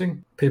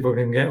interesting. People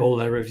can get all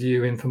their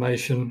review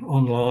information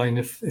online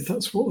if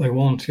that's what they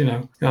want, you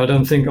know. I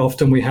don't think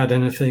often we had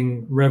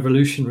anything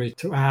revolutionary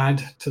to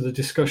add to the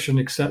discussion,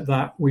 except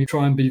that we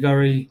try and be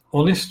very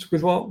honest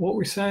with what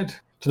we said,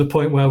 to the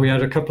point where we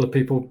had a couple of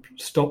people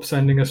stop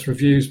sending us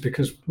reviews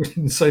because we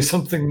didn't say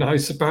something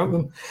nice about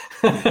them.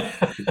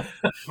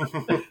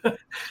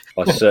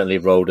 I certainly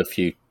rolled a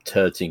few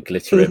turds in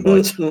glitter in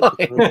my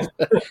time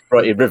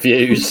writing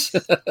reviews.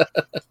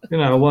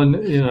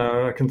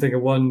 I can think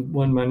of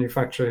one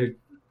manufacturer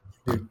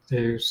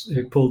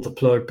who pulled the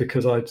plug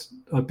because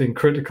I'd been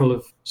critical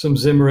of some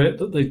Zimmerit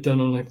that they'd done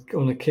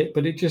on a kit,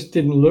 but it just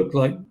didn't look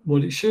like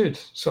what it should.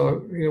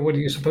 So, you know, what are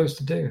you supposed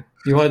to do?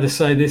 You either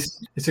say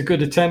it's a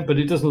good attempt, but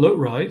it doesn't look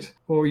right,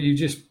 or you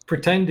just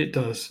pretend it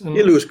does. And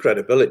you lose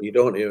credibility,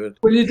 don't you?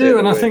 Well, you do,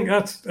 and I think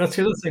that's the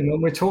other thing. When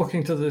we're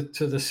talking to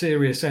the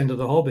serious end of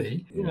the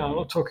hobby, you know, I'm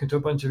not talking to a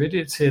bunch of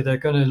idiots here. They're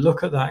going to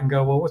look at that and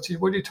go, "Well, what are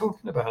you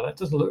talking about? That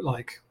doesn't look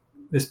like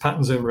this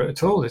pattern Zimmerit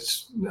at all.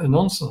 It's a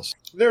nonsense."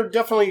 There are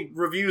definitely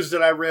reviews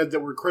that I read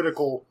that were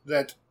critical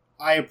that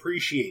I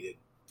appreciated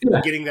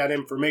getting that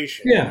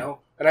information. Yeah. You know?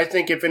 And I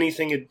think, if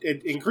anything,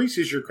 it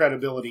increases your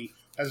credibility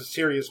as a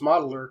serious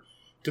modeler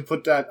to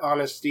put that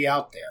honesty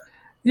out there.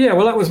 Yeah,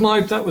 well, that was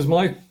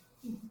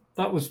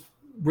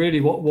really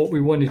what we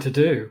wanted to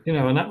do, you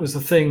know, and that was the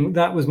thing.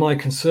 That was my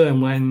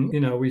concern when, you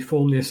know, we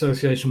formed the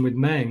association with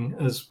Meng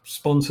as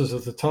sponsors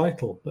of the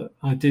title. But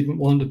I didn't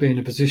want to be in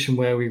a position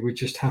where we would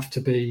just have to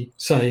be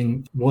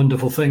saying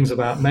wonderful things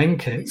about Meng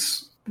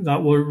kits. That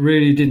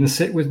really didn't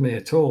sit with me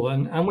at all,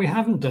 and we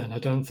haven't done. I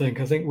don't think.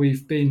 I think we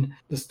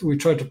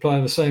tried to apply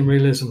the same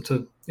realism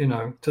to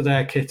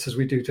their kits as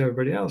we do to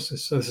everybody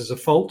else's. So this is a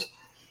fault.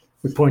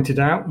 We point it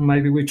out, and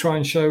maybe we try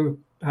and show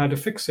how to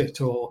fix it.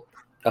 Or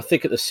I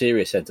think at the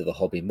serious end of the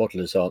hobby,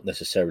 modelers aren't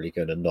necessarily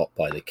going to not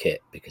buy the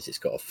kit because it's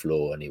got a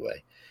flaw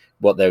anyway.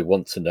 What they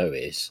want to know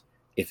is,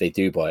 if they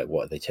do buy it,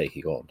 what are they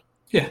taking on?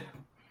 Yeah.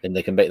 And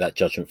they can make that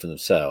judgment for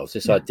themselves.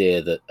 This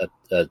idea that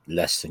a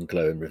less than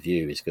glowing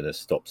review is going to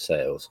stop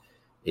sales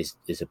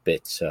is a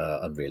bit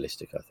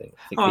unrealistic. I think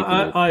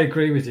I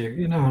agree with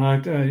you.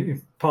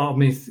 And part of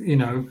me,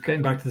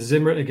 getting back to the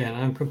Zimrit again,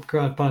 I'm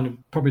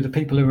probably the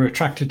people who are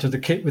attracted to the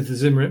kit with the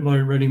Zimrit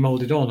already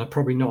molded on are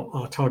probably not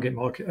our target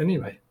market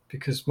anyway,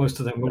 because most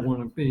of them will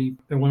want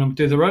to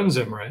do their own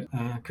Zimrit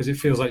because it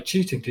feels like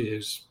cheating to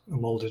use a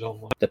molded on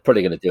one. They're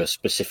probably going to do a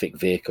specific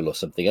vehicle or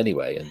something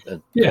anyway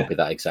and copy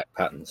that exact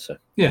pattern. So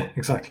yeah,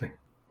 exactly.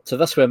 So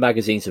that's where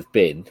magazines have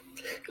been.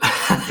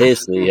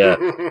 Here's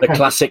the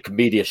classic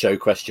media show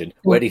question.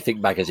 Where do you think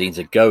magazines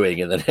are going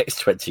in the next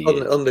 20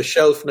 years? On the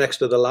shelf next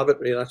to the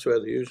lavatory, that's where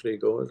they usually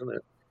go, isn't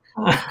it?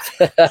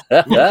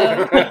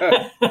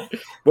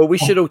 Well, we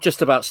should all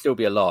just about still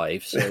be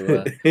alive.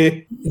 So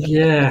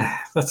yeah,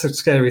 that's a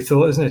scary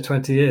thought, isn't it?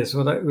 20 years.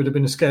 Well, that would have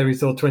been a scary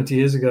thought 20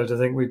 years ago to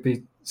think we'd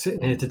be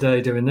sitting here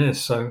today doing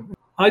this. So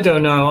I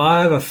don't know.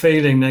 I have a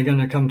feeling they're going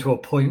to come to a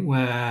point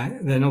where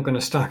they're not going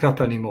to stack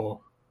up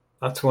anymore.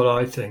 That's what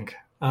I think.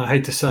 I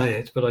hate to say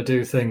it, but I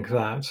do think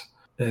that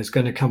there's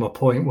going to come a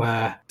point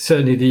where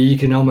certainly the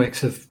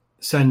economics of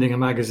sending a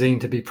magazine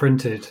to be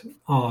printed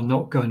are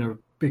not going to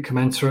be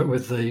commensurate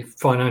with the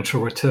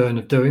financial return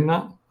of doing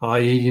that,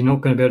 i.e. you're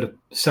not going to be able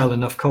to sell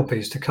enough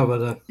copies to cover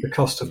the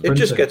cost of printing.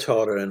 It just gets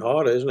harder and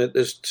harder, isn't it?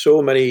 There's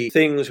so many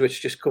things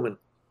which just come and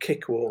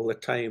kick all the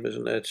time,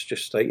 isn't it? It's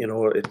just like,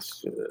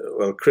 it's,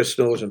 well, Chris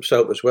knows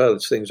himself as well.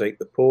 It's things like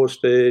the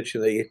postage,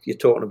 you're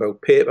talking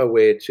about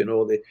paperweight,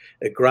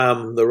 a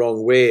gram the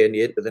wrong way and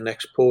you're into the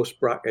next post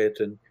bracket,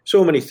 and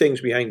so many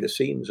things behind the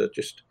scenes that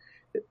just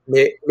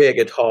make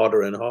it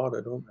harder and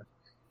harder, don't they?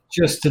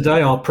 Just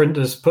today, our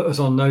printers put us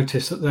on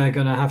notice that they're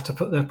going to have to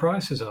put their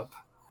prices up.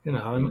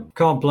 And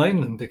can't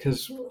blame them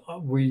because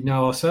we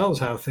know ourselves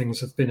how things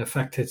have been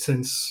affected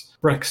since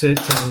Brexit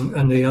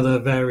and the other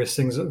various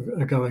things that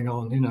are going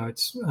on.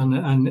 It's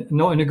and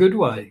not in a good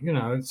way.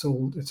 It's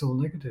all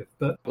negative.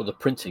 But the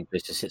printing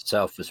business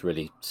itself has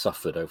really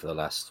suffered over the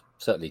last,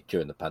 certainly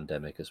during the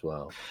pandemic as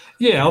well.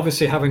 Yeah,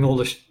 obviously having all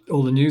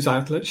the news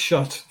outlets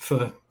shut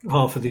for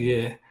half of the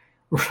year.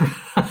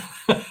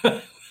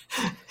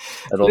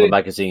 And all the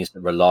magazines that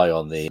rely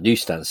on the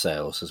newsstand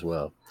sales as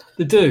well.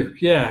 They do,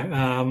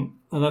 yeah.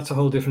 And that's a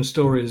whole different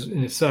story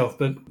in itself.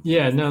 But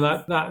yeah, no,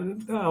 that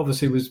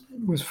obviously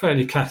was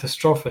fairly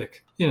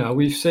catastrophic.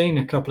 We've seen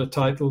a couple of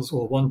titles,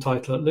 or one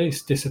title at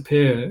least,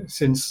 disappear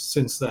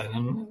since then.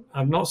 And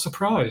I'm not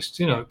surprised,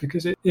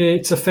 because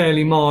it's a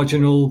fairly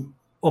marginal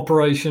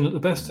operation at the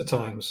best of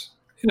times.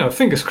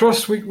 Fingers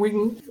crossed we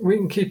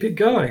can keep it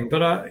going.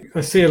 But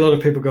I see a lot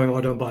of people going,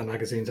 I don't buy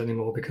magazines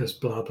anymore because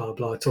blah, blah,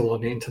 blah. It's all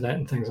on the internet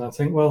and things. And I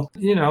think, well,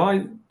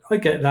 I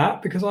get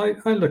that because I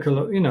look a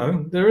lot,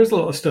 there is a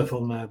lot of stuff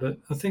on there. But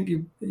I think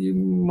you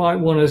might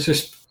want to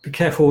just be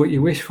careful what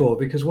you wish for,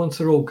 because once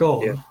they're all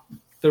gone,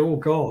 they're all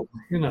gone,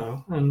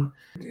 And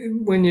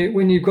when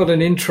you've got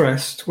an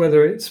interest,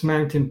 whether it's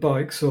mountain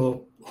bikes or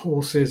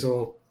horses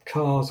or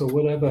cars or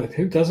whatever,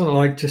 who doesn't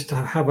like just to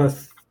have a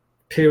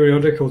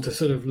periodical to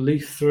sort of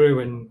leaf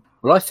through? And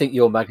well, I think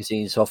your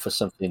magazines offer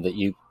something that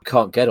you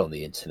can't get on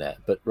the internet,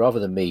 but rather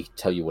than me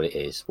tell you what it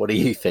is, what do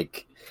you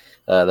think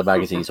the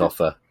magazines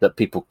offer that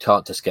people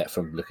can't just get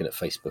from looking at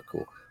Facebook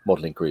or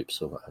modelling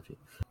groups or what have you?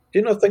 Do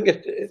you not think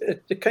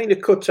it kind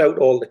of cuts out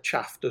all the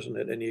chaff, doesn't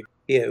it?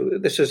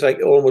 And this is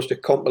like almost a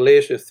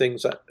compilation of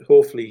things that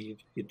hopefully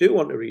you do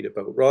want to read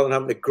about, rather than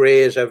having to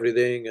graze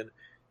everything. And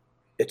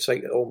it's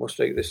like almost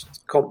like this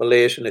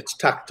compilation. It's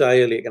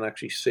tactile. You can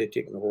actually sit,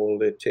 you can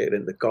hold it, take it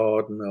in the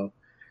garden. Or,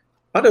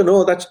 I don't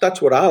know.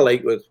 That's what I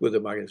like with a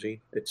magazine.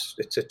 It's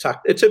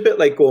a bit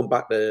like going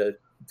back to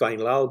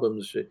vinyl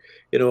albums.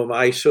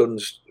 My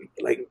son's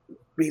like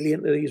really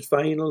into these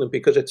vinyl, and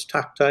because it's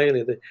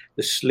tactile,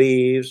 the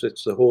sleeves,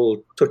 it's the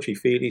whole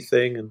touchy-feely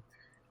thing, and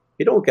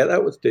you don't get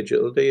that with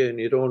digital, do you? And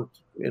you don't,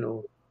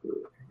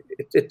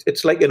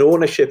 it's like an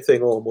ownership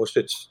thing almost.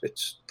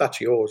 It's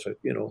that's yours,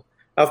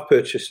 I've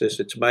purchased this.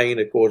 It's mine.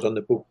 It goes on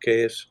the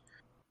bookcase.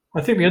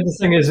 I think the other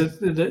thing is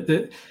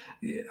that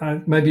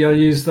maybe I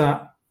use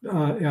that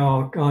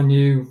our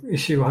new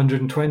issue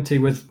 120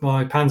 with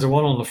my Panzer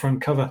I on the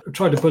front cover. I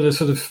tried to put a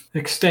sort of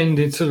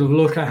extended sort of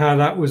look at how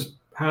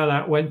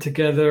that went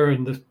together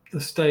and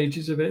the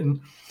stages of it.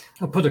 And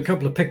I put a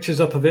couple of pictures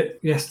up of it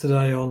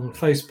yesterday on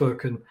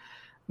Facebook, and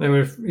they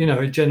were,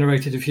 it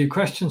generated a few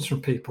questions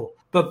from people.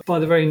 But by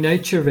the very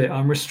nature of it,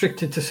 I'm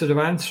restricted to sort of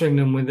answering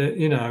them with it,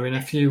 in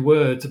a few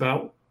words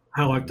about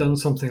how I've done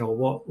something or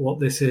what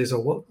this is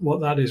or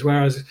what that is.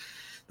 Whereas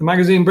the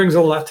magazine brings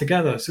all that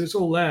together, so it's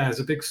all there as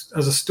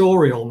a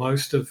story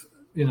almost of,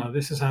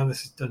 this is how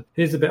this is done.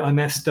 Here's the bit I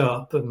messed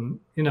up, and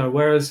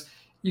whereas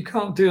you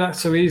can't do that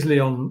so easily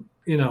on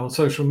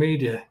social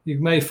media. You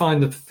may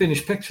find the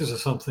finished pictures or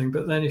something,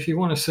 but then if you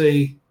want to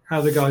see how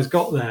the guys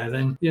got there,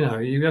 then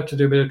you have to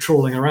do a bit of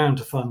trawling around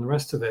to find the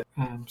rest of it.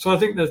 So I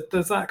think that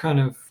there's that kind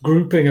of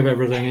grouping of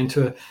everything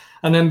into it,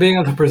 and then being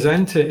able to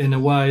present it in a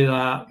way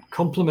that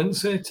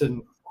complements it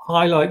and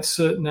highlights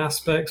certain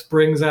aspects,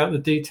 brings out the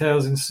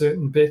details in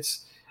certain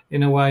bits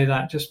in a way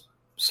that just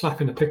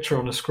slapping a picture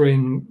on a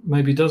screen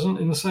maybe doesn't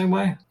in the same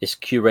way. It's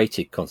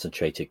curated,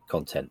 concentrated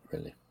content,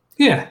 really.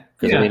 Yeah.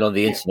 Because, I mean, on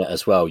the internet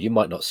as well, you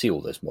might not see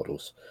all those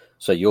models.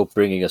 So you're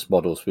bringing us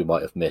models we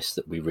might have missed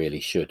that we really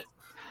should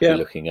be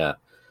looking at.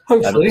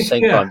 Hopefully, and at the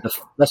same time,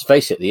 let's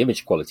face it, the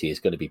image quality is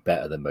going to be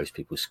better than most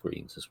people's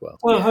screens as well.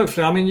 Well,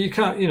 hopefully. I mean, you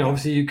can't,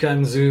 obviously you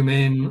can zoom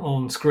in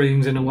on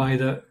screens in a way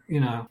that,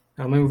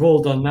 I mean, we've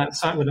all done that,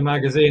 sat with a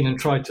magazine and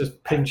tried to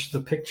pinch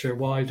the picture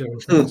wider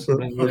and things.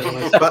 And then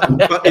realised...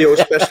 Back to your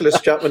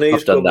specialist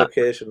Japanese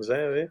publications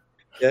there, eh?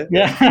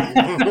 Yeah.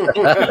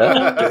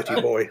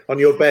 Dirty boy. On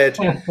your bed.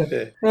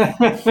 Yeah.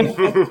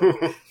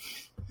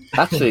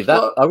 Actually,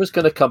 I was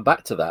going to come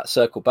back to that,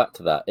 circle back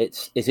to that.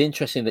 It's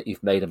interesting that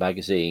you've made a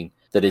magazine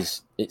that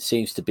it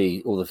seems to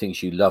be all the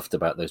things you loved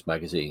about those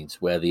magazines,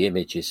 where the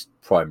image is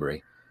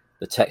primary,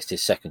 the text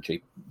is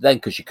secondary, then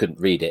because you couldn't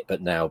read it,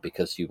 but now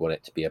because you want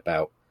it to be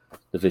about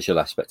the visual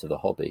aspect of the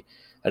hobby.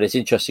 And it's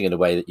interesting in a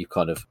way that you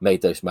kind of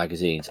made those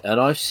magazines. And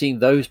I've seen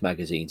those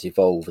magazines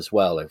evolve as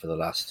well over the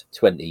last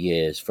 20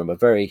 years from a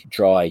very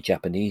dry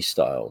Japanese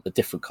style, a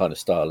different kind of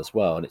style as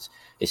well. And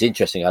it's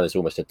interesting how there's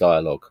almost a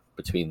dialogue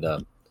between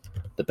the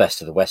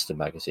best of the Western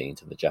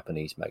magazines and the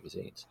Japanese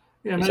magazines.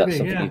 Yeah, is maybe. That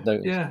something you've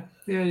noticed?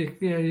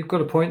 Yeah. You've got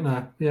a point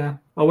there. Yeah,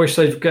 I wish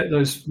they'd get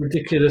those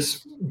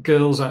ridiculous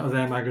girls out of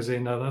their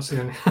magazine. Though that's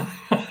the only.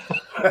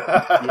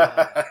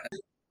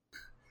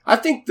 I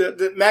think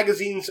that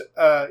magazines,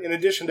 in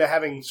addition to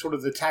having sort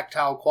of the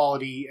tactile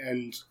quality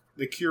and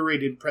the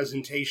curated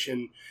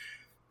presentation,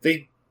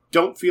 they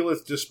don't feel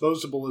as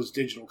disposable as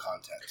digital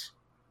content.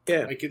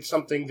 Yeah, like it's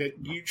something that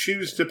you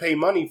choose to pay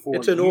money for.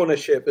 It's an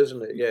ownership,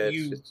 isn't it? Yeah,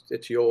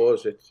 it's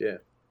yours.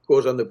 It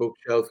goes on the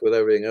bookshelf with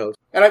everything else.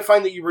 And I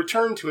find that you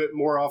return to it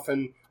more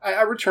often.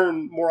 I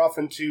return more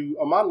often to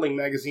a modeling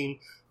magazine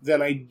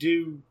than I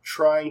do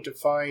trying to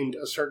find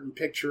a certain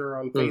picture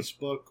on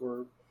Facebook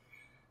or.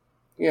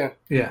 Yeah.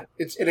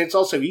 It's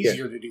also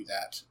easier to do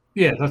that.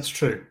 Yeah, that's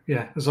true.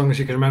 Yeah, as long as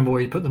you can remember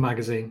where you put the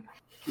magazine.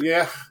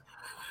 Yeah.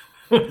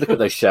 Look at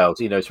those shelves.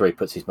 He knows where he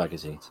puts his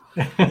magazines.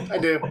 I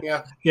do,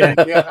 yeah. Yeah,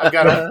 I've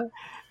got it.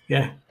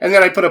 Yeah. And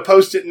then I put a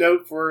Post-it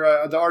note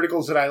for the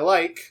articles that I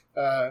like,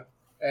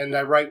 and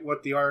I write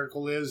what the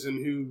article is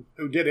and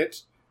who did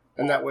it.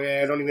 And that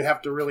way I don't even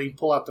have to really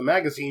pull out the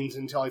magazines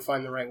until I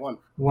find the right one.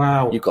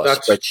 Wow. You've got a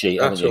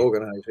spreadsheet, haven't you? That's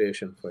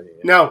organisation for you.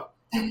 No,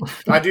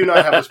 I do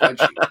not have a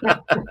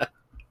spreadsheet.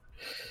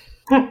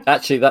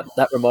 Actually,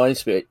 that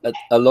reminds me,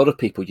 a lot of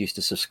people used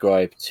to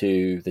subscribe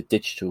to the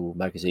digital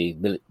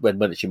magazine when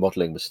military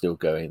modelling was still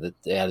going.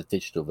 They had a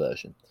digital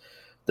version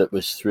that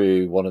was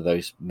through one of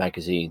those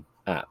magazine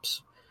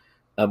apps.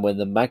 And when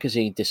the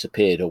magazine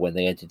disappeared or when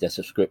they ended their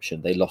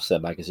subscription, they lost their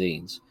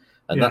magazines.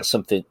 And that's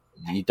something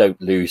you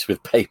don't lose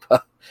with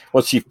paper.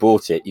 Once you've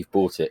bought it, you've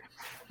bought it.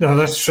 No,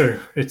 that's true.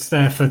 It's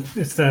there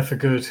for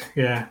good,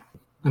 yeah,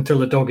 until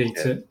the dog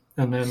eats it.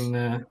 And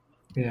then,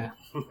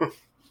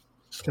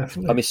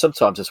 definitely. I mean,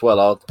 sometimes as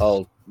well,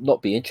 I'll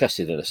not be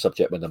interested in a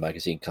subject when the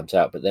magazine comes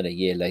out, but then a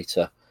year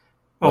later,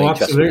 my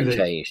interest will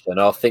changed, and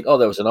I'll think,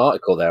 there was an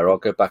article there. I'll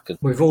go back and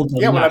we've all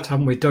done that,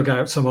 haven't we? Dug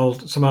out some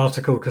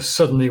article because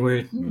suddenly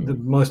the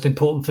most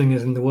important thing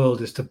in the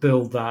world is to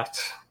build that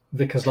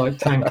Vickers Light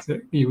tank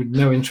that you had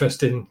no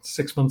interest in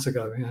 6 months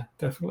ago. Yeah,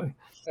 definitely.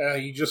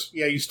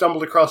 You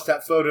stumbled across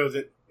that photo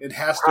that it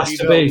has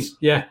to be.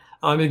 Yeah,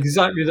 I'm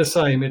exactly the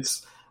same.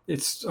 It's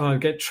I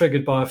get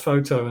triggered by a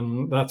photo,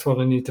 and that's what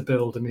I need to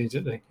build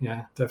immediately.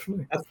 Yeah,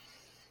 definitely.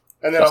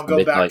 And then I'll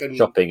go back and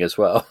shopping as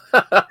well.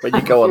 When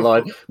you go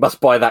online,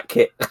 must buy that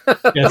kit.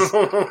 Yes.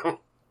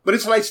 But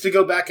it's nice to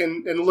go back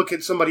and look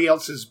at somebody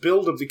else's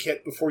build of the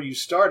kit before you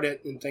start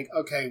it and think,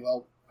 okay,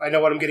 well, I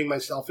know what I'm getting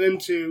myself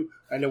into.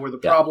 I know where the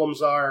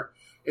problems are.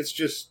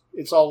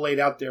 It's all laid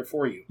out there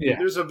for you. Yeah.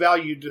 There's a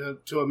value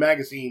to a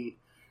magazine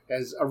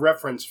as a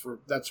reference for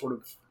that sort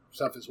of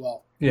stuff as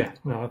well. Yeah,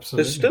 no,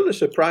 absolutely. There's still a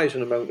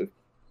surprising amount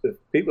of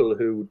people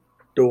who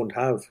don't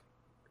have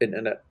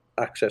internet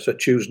access or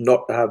choose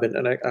not to have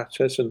internet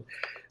access, and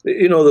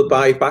they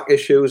buy back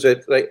issues.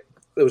 There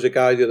was a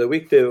guy the other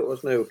week there,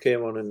 who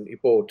came on and he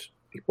bought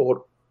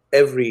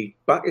every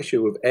back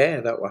issue of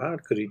Air that we had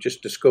because he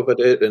just discovered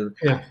it, and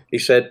he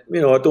said,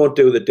 I don't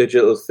do the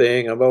digital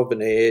thing. I'm of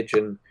an age,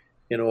 and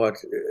I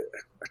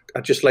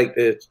just like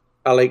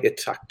I like it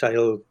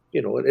tactile.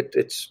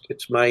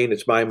 It's mine.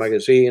 It's my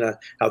magazine. I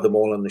have them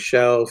all on the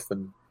shelf,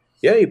 and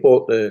he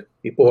bought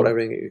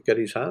everything he could get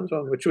his hands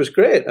on, which was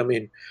great. I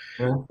mean,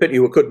 pity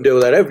we couldn't do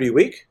that every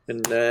week,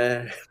 and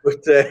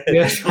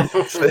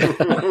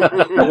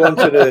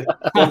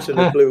once in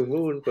a blue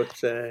moon. But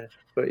yeah,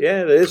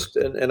 there is,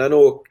 and I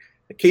know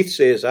Keith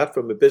says that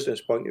from a business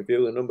point of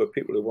view, the number of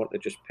people who want to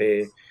just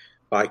pay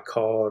by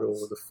card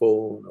over the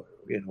phone,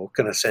 or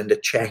can I send a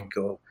check,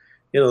 or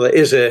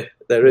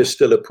there is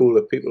still a pool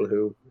of people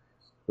who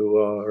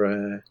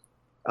are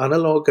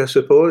analog, I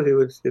suppose you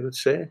would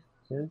say.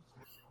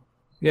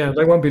 Yeah,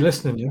 they won't be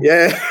listening.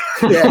 Yeah.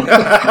 You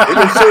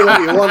can say what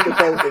you want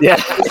about it. Yeah.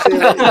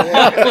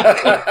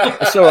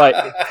 It's all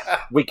right.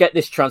 We get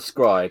this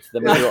transcribed,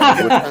 then we do it on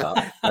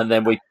woodcut, and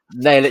then we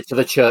nail it to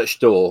the church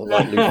door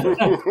like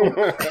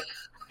Luther.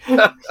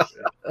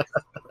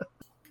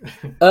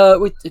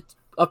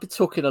 I've been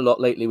talking a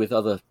lot lately with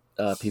other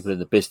people in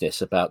the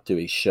business about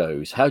doing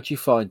shows. How do you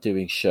find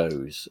doing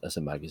shows as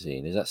a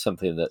magazine? Is that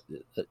something that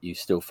you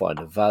still find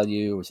of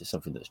value, or is it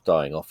something that's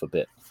dying off a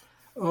bit?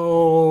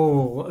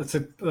 Oh, it's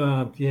a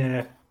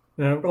yeah.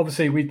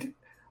 Obviously, we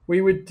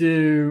would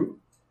do.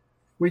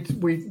 We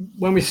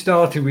when we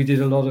started, we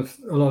did a lot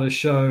of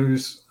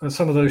shows.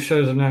 Some of those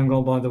shows have now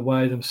gone by the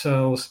way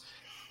themselves.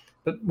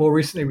 But more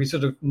recently, we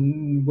sort of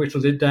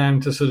whittled it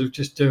down to sort of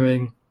just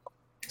doing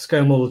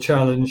Scale Model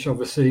Challenge,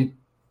 obviously,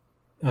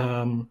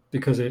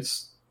 because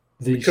it's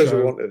the show.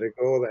 We wanted to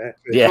go there.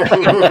 Yeah,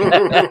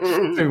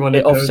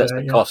 it offsets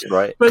the cost,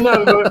 right? But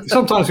no,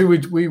 sometimes we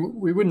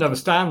wouldn't have a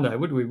stand there,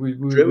 would we? We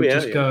would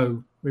just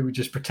go. We would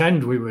just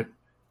pretend we were.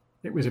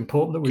 It was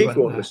important that we Keith went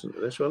won't there. listen to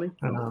this, will he?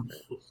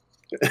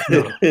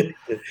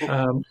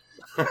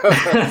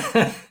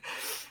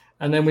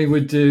 And then we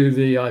would do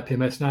the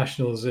IPMS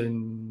Nationals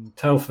in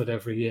Telford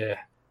every year,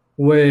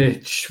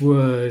 which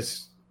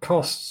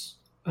costs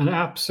an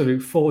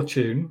absolute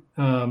fortune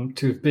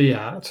to be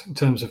at in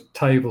terms of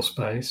table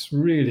space,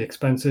 really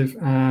expensive,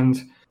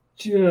 and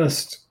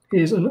just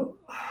is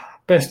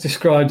best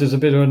described as a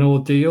bit of an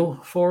ordeal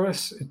for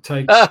us. It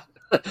takes...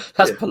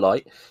 That's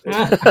polite.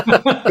 God,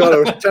 I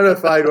was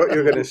terrified what you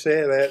were going to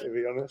say there, to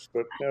be honest,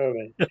 but never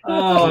mind.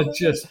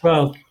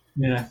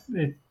 Yeah.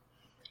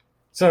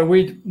 So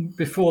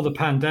before the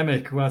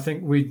pandemic, I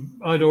think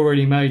I'd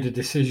already made a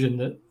decision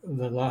that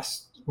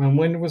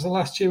when was the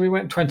last year we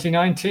went?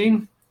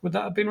 2019? Would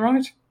that have been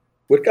right?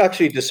 We'd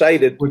actually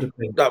decided Would have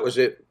been. That was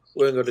it.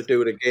 We weren't going to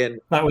do it again.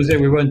 That was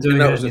it. We weren't doing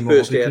it anymore. That was the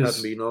first year it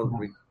hadn't been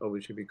on,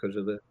 obviously because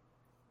of the...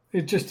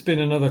 It'd just been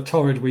another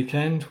torrid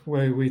weekend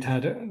where we'd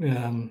had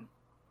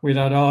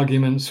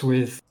arguments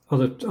with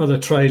other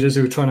traders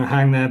who were trying to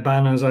hang their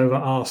banners over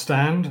our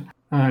stand,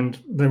 and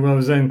I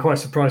was then quite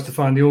surprised to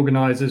find the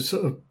organisers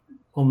sort of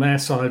on their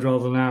side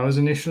rather than ours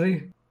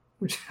initially,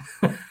 which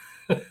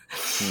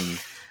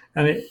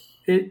and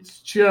it's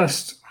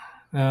just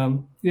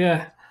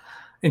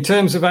in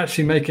terms of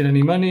actually making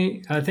any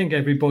money, I think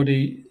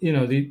everybody,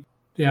 the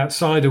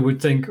outsider would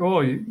think,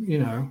 oh,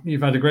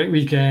 you've had a great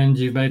weekend,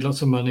 you've made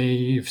lots of money,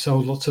 you've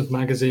sold lots of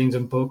magazines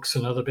and books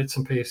and other bits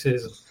and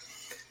pieces.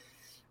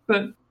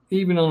 But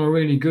even on a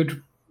really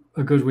good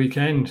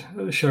weekend,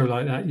 a show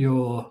like that,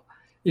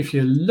 if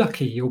you're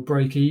lucky, you'll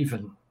break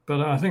even.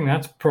 But I think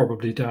that's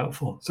probably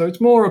doubtful. So it's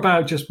more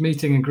about just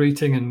meeting and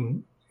greeting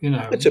and,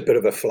 It's a bit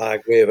of a flag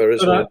waver,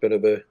 isn't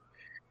it?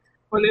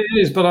 Well, it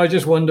is, but I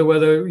just wonder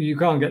whether you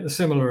can't get the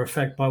similar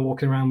effect by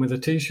walking around with a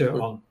T-shirt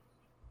on.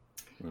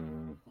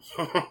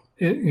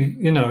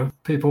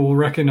 People will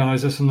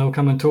recognise us and they'll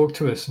come and talk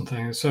to us and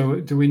things. So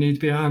do we need to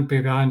be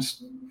behind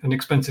an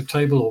expensive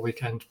table all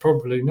weekend?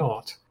 Probably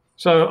not.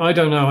 So I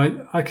don't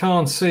know. I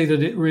can't see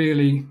that it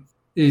really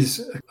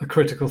is a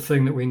critical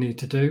thing that we need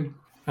to do.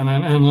 And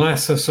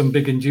unless there's some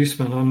big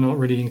inducement, I'm not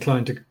really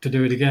inclined to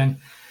do it again.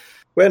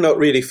 We're not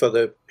really for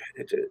the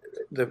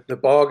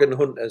bargain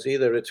hunters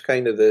either. It's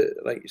kind of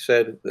like you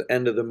said, the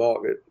end of the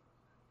market.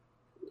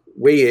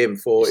 We aim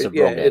for it's it.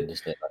 Wrong end,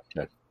 isn't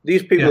it?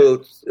 These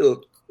people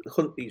will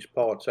hunt these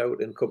parts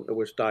out and come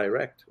to us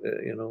direct.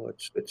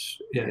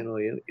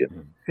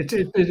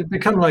 It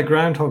become like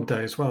Groundhog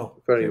Day as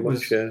well. Very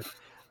much,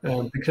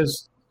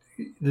 because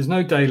there's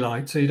no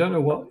daylight, so you don't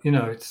know what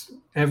it's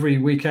every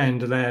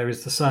weekend there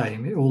is the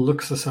same. It all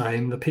looks the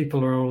same. The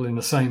people are all in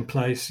the same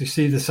place. You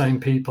see the same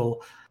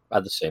people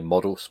and the same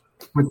models.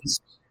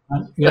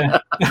 Yeah.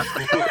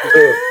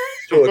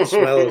 So it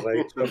smells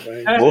like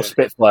something. More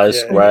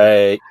Spitfires,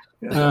 great.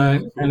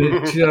 And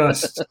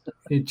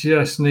it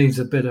just needs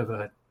a bit of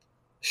a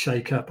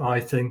shake up,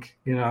 I think,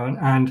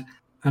 and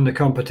the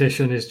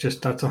competition is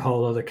that's a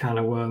whole other can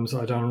of worms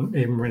I don't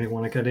even really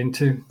want to get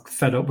into.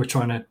 Fed up with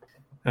trying to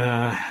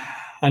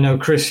I know,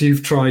 Chris,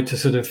 you've tried to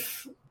sort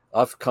of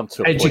I've come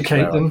to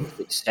educate point where them. I've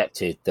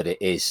accepted that it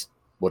is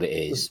what it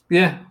is.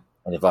 Yeah.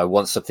 And if I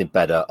want something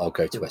better, I'll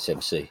go to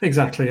SMC.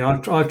 Exactly.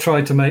 I've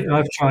tried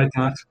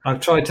that. I've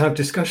tried to have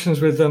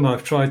discussions with them.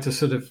 I've tried to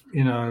sort of,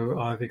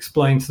 I've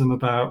explained to them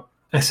about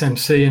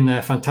SMC and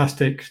their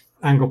fantastic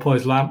angle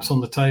poise lamps on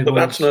the table. But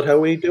that's not how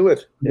we do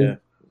it. Yeah.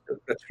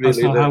 That's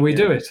not how we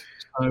do it.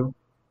 So,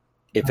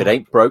 if it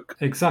ain't broke.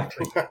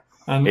 Exactly.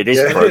 And it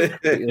is broke.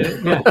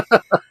 Yeah.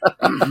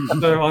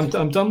 So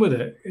I'm done with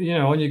it.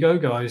 On you go,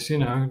 guys.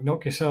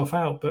 Knock yourself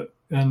out. But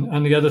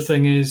and the other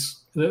thing is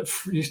that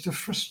used to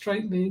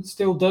frustrate me, it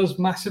still does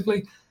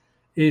massively,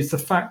 is the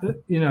fact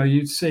that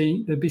you'd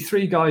see there'd be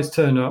three guys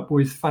turn up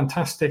with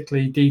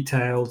fantastically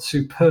detailed,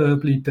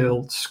 superbly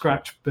built,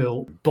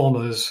 scratch-built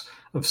bombers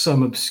of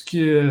some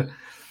obscure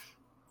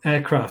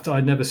aircraft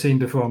I'd never seen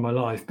before in my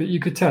life. But you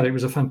could tell it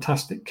was a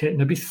fantastic kit, and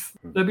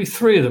there'd be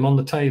three of them on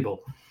the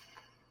table,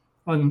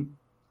 and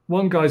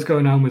one guy's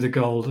going home with the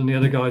gold, and the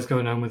other guy's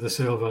going home with the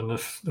silver, and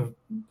the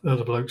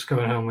other bloke's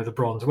going home with the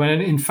bronze. When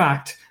in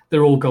fact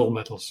they're all gold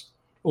medals.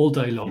 All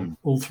day long,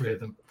 all three of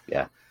them.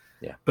 Yeah.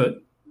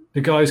 But the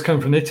guy who's come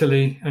from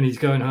Italy and he's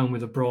going home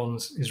with a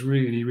bronze is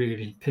really,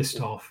 really pissed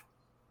off.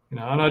 And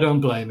I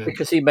don't blame him.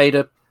 Because he made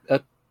a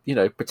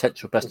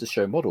potential best of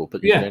show model,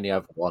 but you can only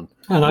have one.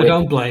 And I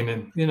don't blame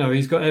him.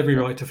 He's got every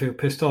right to feel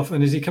pissed off.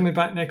 And is he coming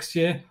back next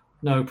year?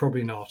 No,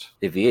 probably not.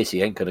 If he is,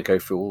 he ain't going to go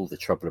through all the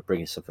trouble of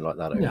bringing something like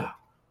that over.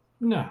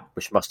 No.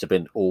 Which must have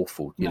been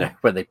awful,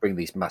 when they bring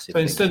these massive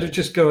things. Instead of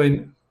just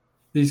going,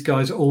 these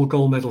guys are all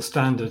gold medal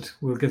standard,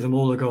 we'll give them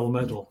all a gold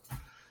medal.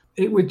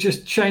 It would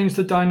just change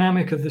the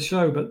dynamic of the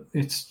show, but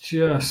it's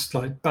just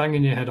like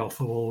banging your head off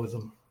the wall with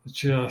them. It's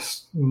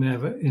just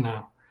never,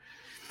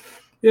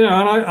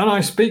 and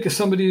I speak as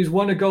somebody who's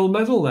won a gold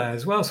medal there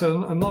as well.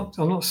 So I'm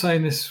not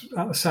saying this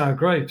out of sour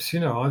grapes.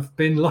 I've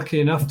been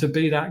lucky enough to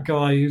be that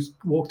guy who's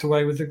walked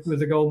away with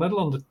the gold medal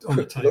on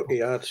the table.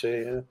 Lucky, I'd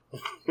say,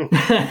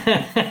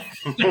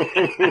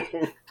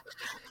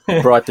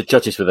 yeah. Bribe the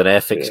judges with an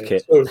Airfix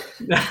kit. So,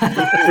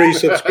 free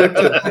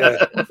subscription.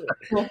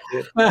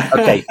 Yeah.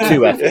 Okay, 2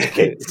 Airfix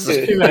kits. 2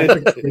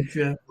 Airfix kits,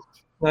 yeah.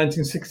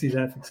 1960s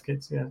Airfix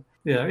kits, yeah.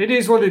 Yeah, it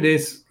is what it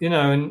is,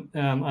 and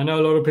I know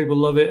a lot of people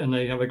love it and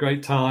they have a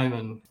great time,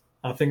 and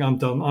I think I'm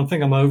done. I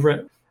think I'm over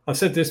it. I've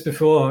said this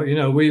before,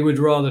 we would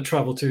rather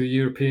travel to a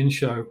European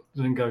show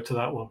than go to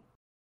that one.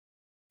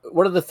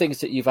 One of the things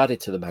that you've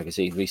added to the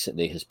magazine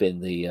recently has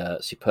been the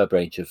superb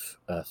range of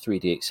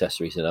 3D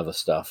accessories and other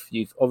stuff.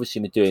 You've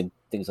obviously been doing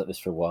things like this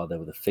for a while. There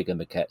were the figure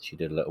maquettes you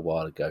did a little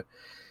while ago.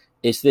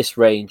 Is this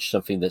range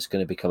something that's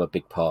going to become a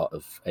big part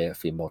of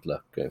AFV Modeler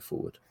going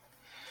forward?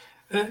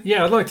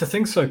 Yeah, I'd like to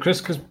think so,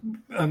 Chris, because,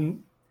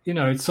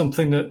 it's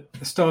something that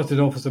started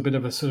off as a bit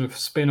of a sort of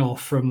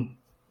spin-off from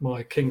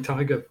my King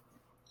Tiger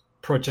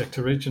project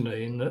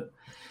originally, in that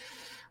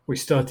we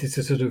started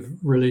to sort of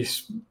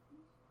release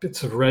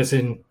bits of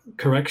resin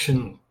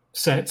correction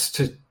sets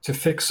to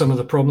fix some of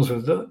the problems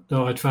that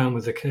I'd found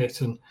with the kit.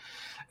 And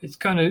it's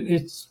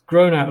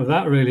grown out of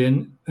that, really.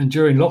 And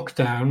during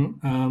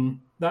lockdown,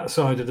 that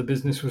side of the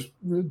business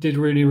did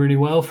really, really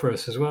well for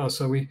us as well.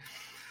 So we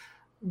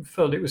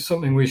felt it was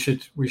something we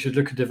should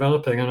look at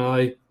developing, and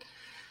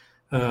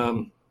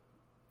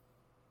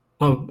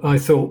I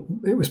thought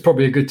it was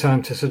probably a good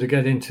time to sort of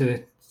get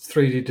into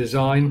 3D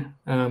design.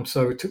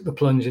 So we took the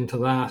plunge into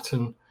that,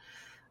 and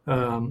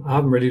I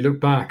haven't really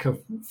looked back.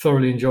 I've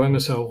thoroughly enjoyed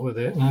myself with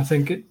it, and I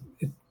think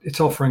it's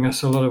offering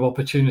us a lot of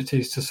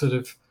opportunities to sort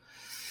of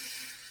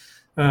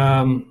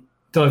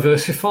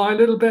diversify a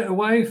little bit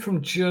away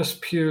from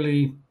just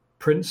purely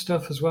print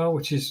stuff as well,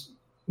 which is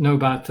no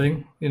bad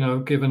thing,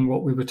 given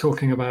what we were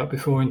talking about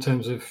before in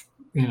terms of,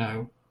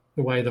 the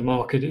way the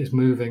market is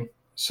moving.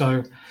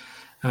 So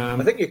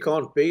I think you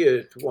can't be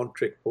a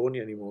one-trick pony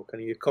anymore, can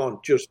you? You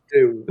can't just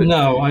do...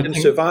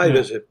 survive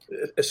as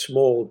a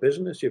small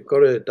business. You've got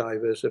to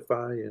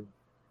diversify.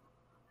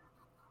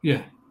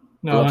 Yeah.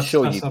 No, well, I'm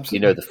sure you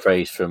know the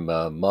phrase from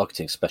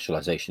marketing,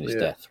 specialization is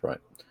death, right?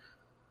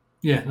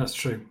 Yeah, that's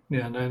true.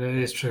 Yeah, no, it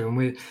is true.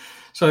 And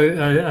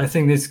I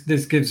think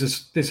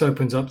this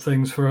opens up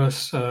things for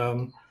us.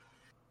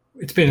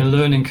 It's been a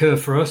learning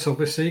curve for us,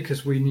 obviously,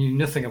 because we knew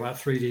nothing about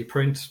 3D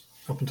print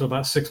up until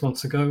about 6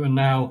 months ago, and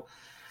now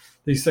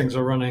these things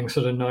are running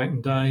sort of night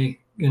and day,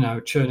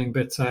 churning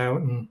bits out,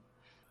 and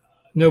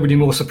nobody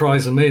more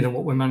surprised than me than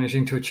what we're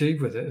managing to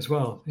achieve with it as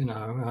well.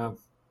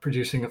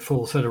 Producing a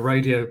full set of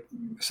radio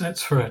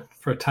sets for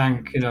a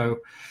tank, and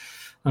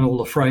all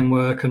the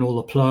framework and all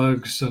the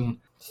plugs, and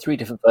 3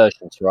 different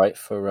versions, right,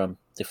 for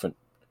different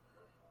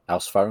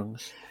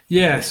Ausführungs?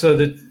 Yeah,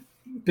 so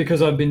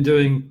because I've been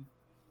doing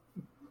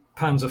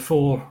Panzer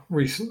IV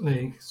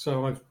recently,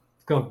 so I've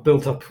got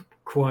built up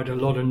quite a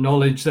lot of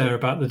knowledge there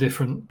about the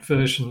different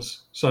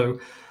versions. So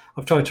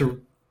I've tried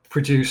to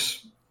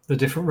produce the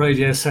different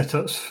radio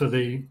setups for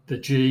the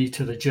G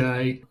to the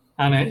J,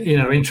 and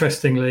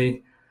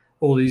interestingly,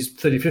 all these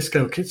 35th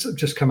scale kits have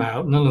just come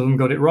out. None of them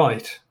got it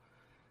right.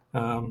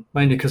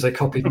 Mainly because they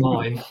copied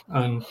mine,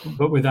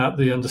 but without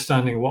the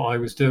understanding of what I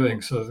was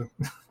doing. So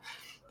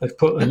they've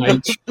put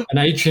an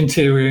H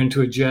interior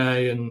into a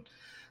J and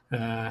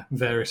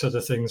various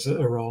other things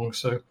that are wrong.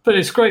 But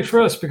it's great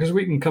for us because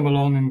we can come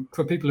along, and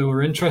for people who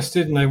are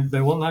interested and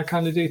they want that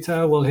kind of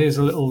detail, well, here's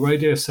a little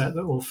radio set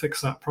that will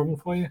fix that problem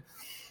for you.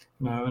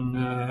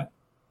 I'm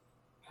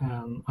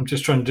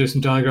just trying to do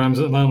some diagrams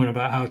at the moment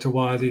about how to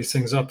wire these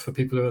things up for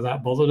people who are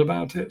that bothered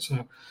about it.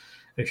 So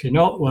if you're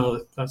not,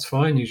 well, that's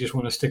fine. You just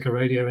want to stick a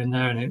radio in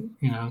there and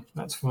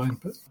that's fine.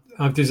 But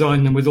I've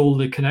designed them with all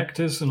the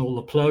connectors and all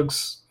the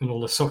plugs and all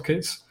the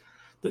sockets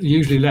that are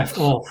usually left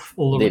off.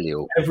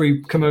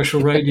 Every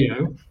commercial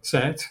radio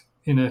set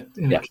in a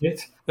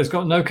kit has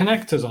got no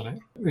connectors on it,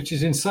 which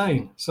is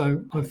insane.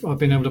 So I've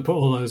been able to put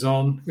all those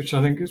on, which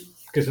I think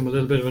gives them a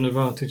little bit of an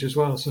advantage as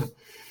well. So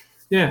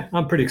yeah,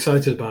 I'm pretty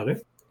excited about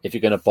it. If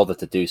you're going to bother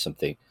to do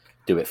something,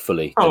 do it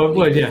fully. Oh,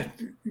 well, yeah,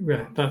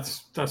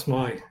 that's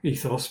my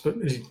ethos, but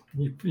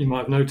you might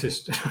have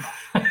noticed.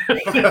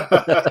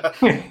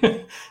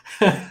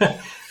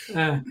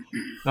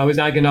 I was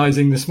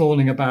agonizing this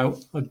morning I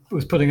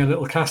was putting a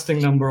little casting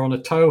number on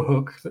a tow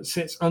hook that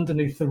sits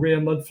underneath the rear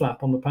mud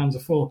flap on the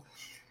Panzer IV.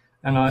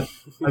 And I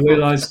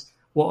realized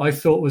what I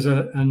thought was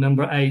a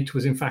number 8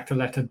 was in fact a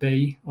letter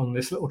B on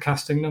this little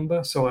casting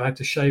number. So I had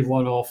to shave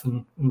one off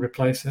and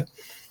replace it.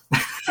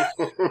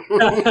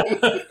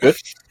 Good.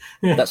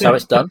 That's how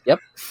it's done. Yep.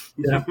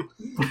 Yeah.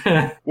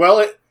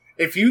 Well,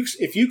 if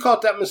you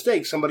caught that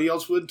mistake, somebody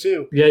else would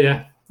too.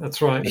 Yeah.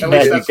 That's right. At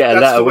least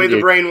that's the way the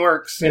brain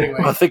works. Anyway,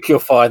 I think you'll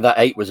find that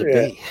 8 was a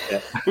B.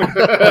 Yeah.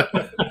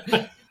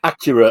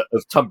 Accurate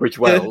of Tunbridge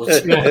Wells.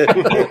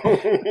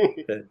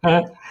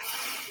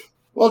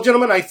 Well,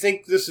 gentlemen, I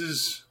think we're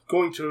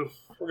going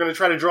to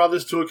try to draw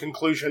this to a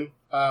conclusion.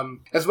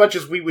 As much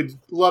as we would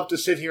love to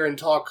sit here and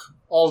talk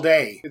all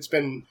day, it's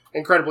been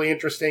incredibly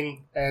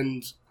interesting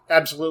and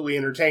absolutely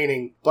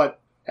entertaining. But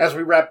as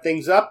we wrap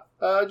things up,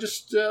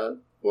 just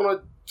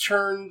want to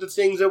turn the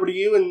things over to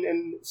you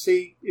and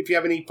see if you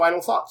have any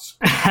final thoughts.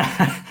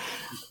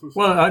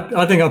 Well,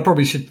 I think I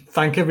probably should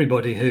thank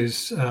everybody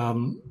who's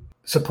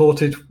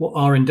supported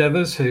our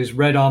endeavours, who's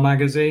read our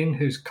magazine,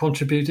 who's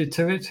contributed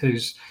to it,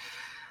 who's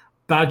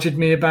badgered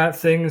me about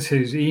things,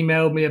 who's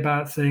emailed me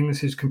about things,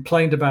 who's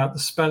complained about the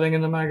spelling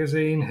in the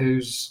magazine,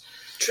 who's...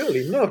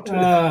 Surely not.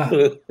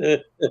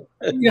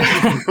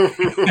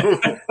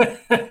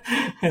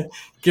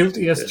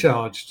 Guilty as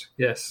charged,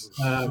 yes.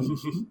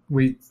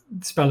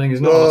 Spelling is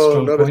not our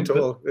strong point. Not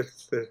at all.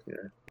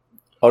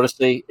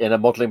 Honestly, in a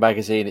modelling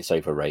magazine, it's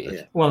overrated.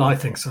 Yeah. Well, I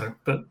think so,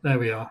 but there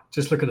we are.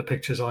 Just look at the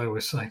pictures, I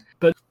always say.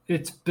 But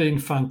it's been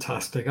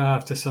fantastic, I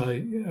have to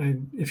say.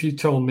 If you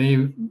told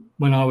me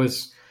when I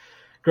was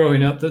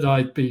growing up that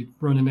I'd be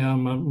running my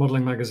own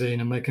modelling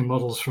magazine and making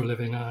models for a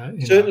living,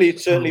 it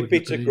certainly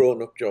beats a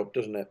grown-up job,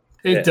 doesn't it?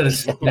 It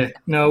does. Yeah.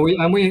 No,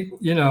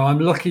 I'm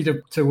lucky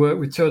to work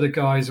with 2 other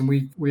guys, and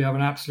we have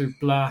an absolute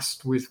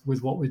blast with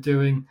what we're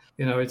doing.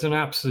 It's an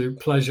absolute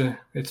pleasure.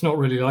 It's not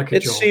really like a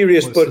job. It's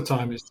serious, but the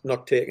time it's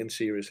not taken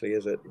seriously,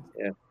 is it?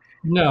 Yeah.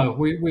 No,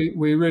 we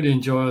really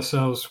enjoy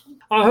ourselves.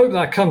 I hope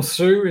that comes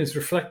through, is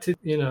reflected,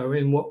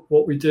 in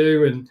what we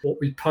do and what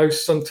we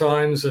post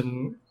sometimes,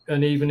 and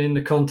even in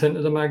the content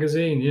of the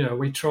magazine.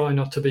 We try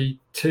not to be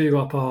too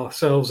up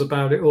ourselves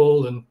about it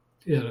all, and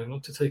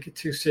not to take it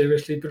too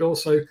seriously, but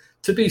also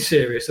to be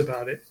serious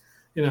about it,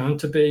 and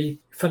to be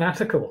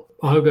fanatical.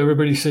 I hope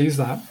everybody sees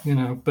that,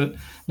 But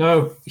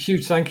no,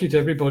 huge thank you to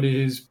everybody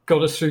who's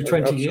got us through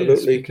 20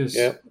 years, because,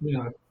 if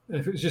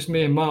it was just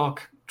me and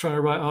Mark trying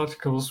to write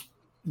articles,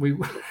 we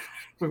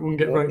wouldn't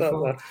get very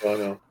far.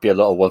 Be a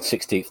lot of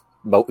 1/16th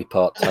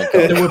multi-part tank.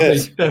 There would be.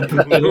 There'd be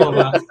a lot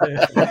of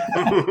that.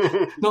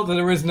 Yeah. Not that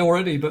there isn't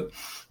already, but...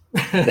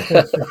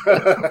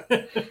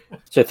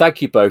 So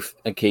thank you both,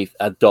 and Keith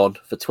and Don,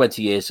 for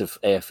 20 years of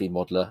AFV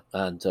Modeller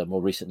and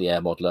more recently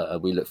Air Modeller,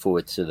 and we look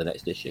forward to the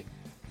next issue.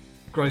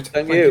 Great.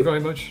 Thank you very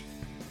much.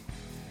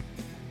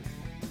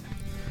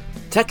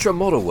 Tetra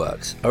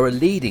Modelworks are a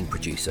leading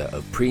producer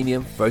of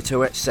premium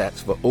photo etch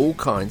sets for all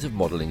kinds of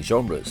modelling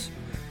genres.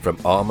 From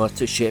armour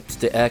to ships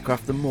to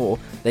aircraft and more,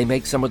 they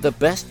make some of the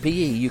best PE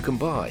you can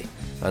buy.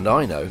 And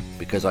I know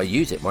because I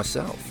use it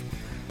myself.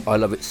 I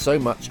love it so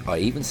much I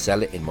even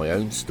sell it in my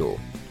own store.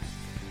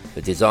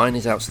 The design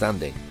is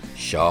outstanding,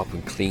 sharp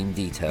and clean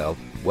detail,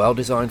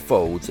 well-designed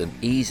folds and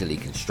easily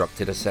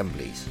constructed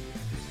assemblies.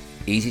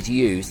 Easy to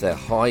use, their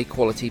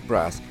high-quality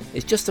brass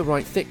is just the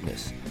right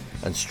thickness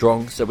and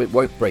strong so it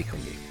won't break on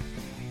you.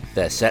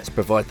 Their sets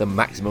provide the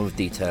maximum of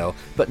detail,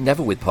 but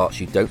never with parts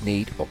you don't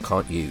need or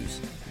can't use.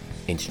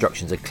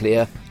 Instructions are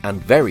clear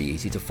and very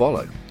easy to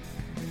follow.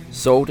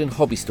 Sold in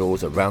hobby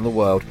stores around the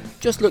world,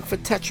 just look for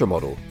Tetra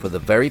Model for the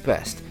very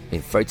best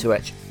in photo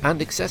etch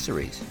and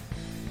accessories.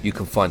 You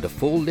can find a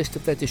full list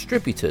of their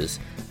distributors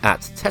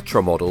at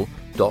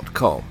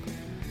tetramodel.com.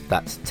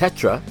 That's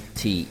Tetra,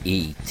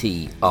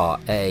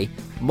 Tetra,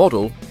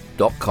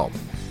 model.com.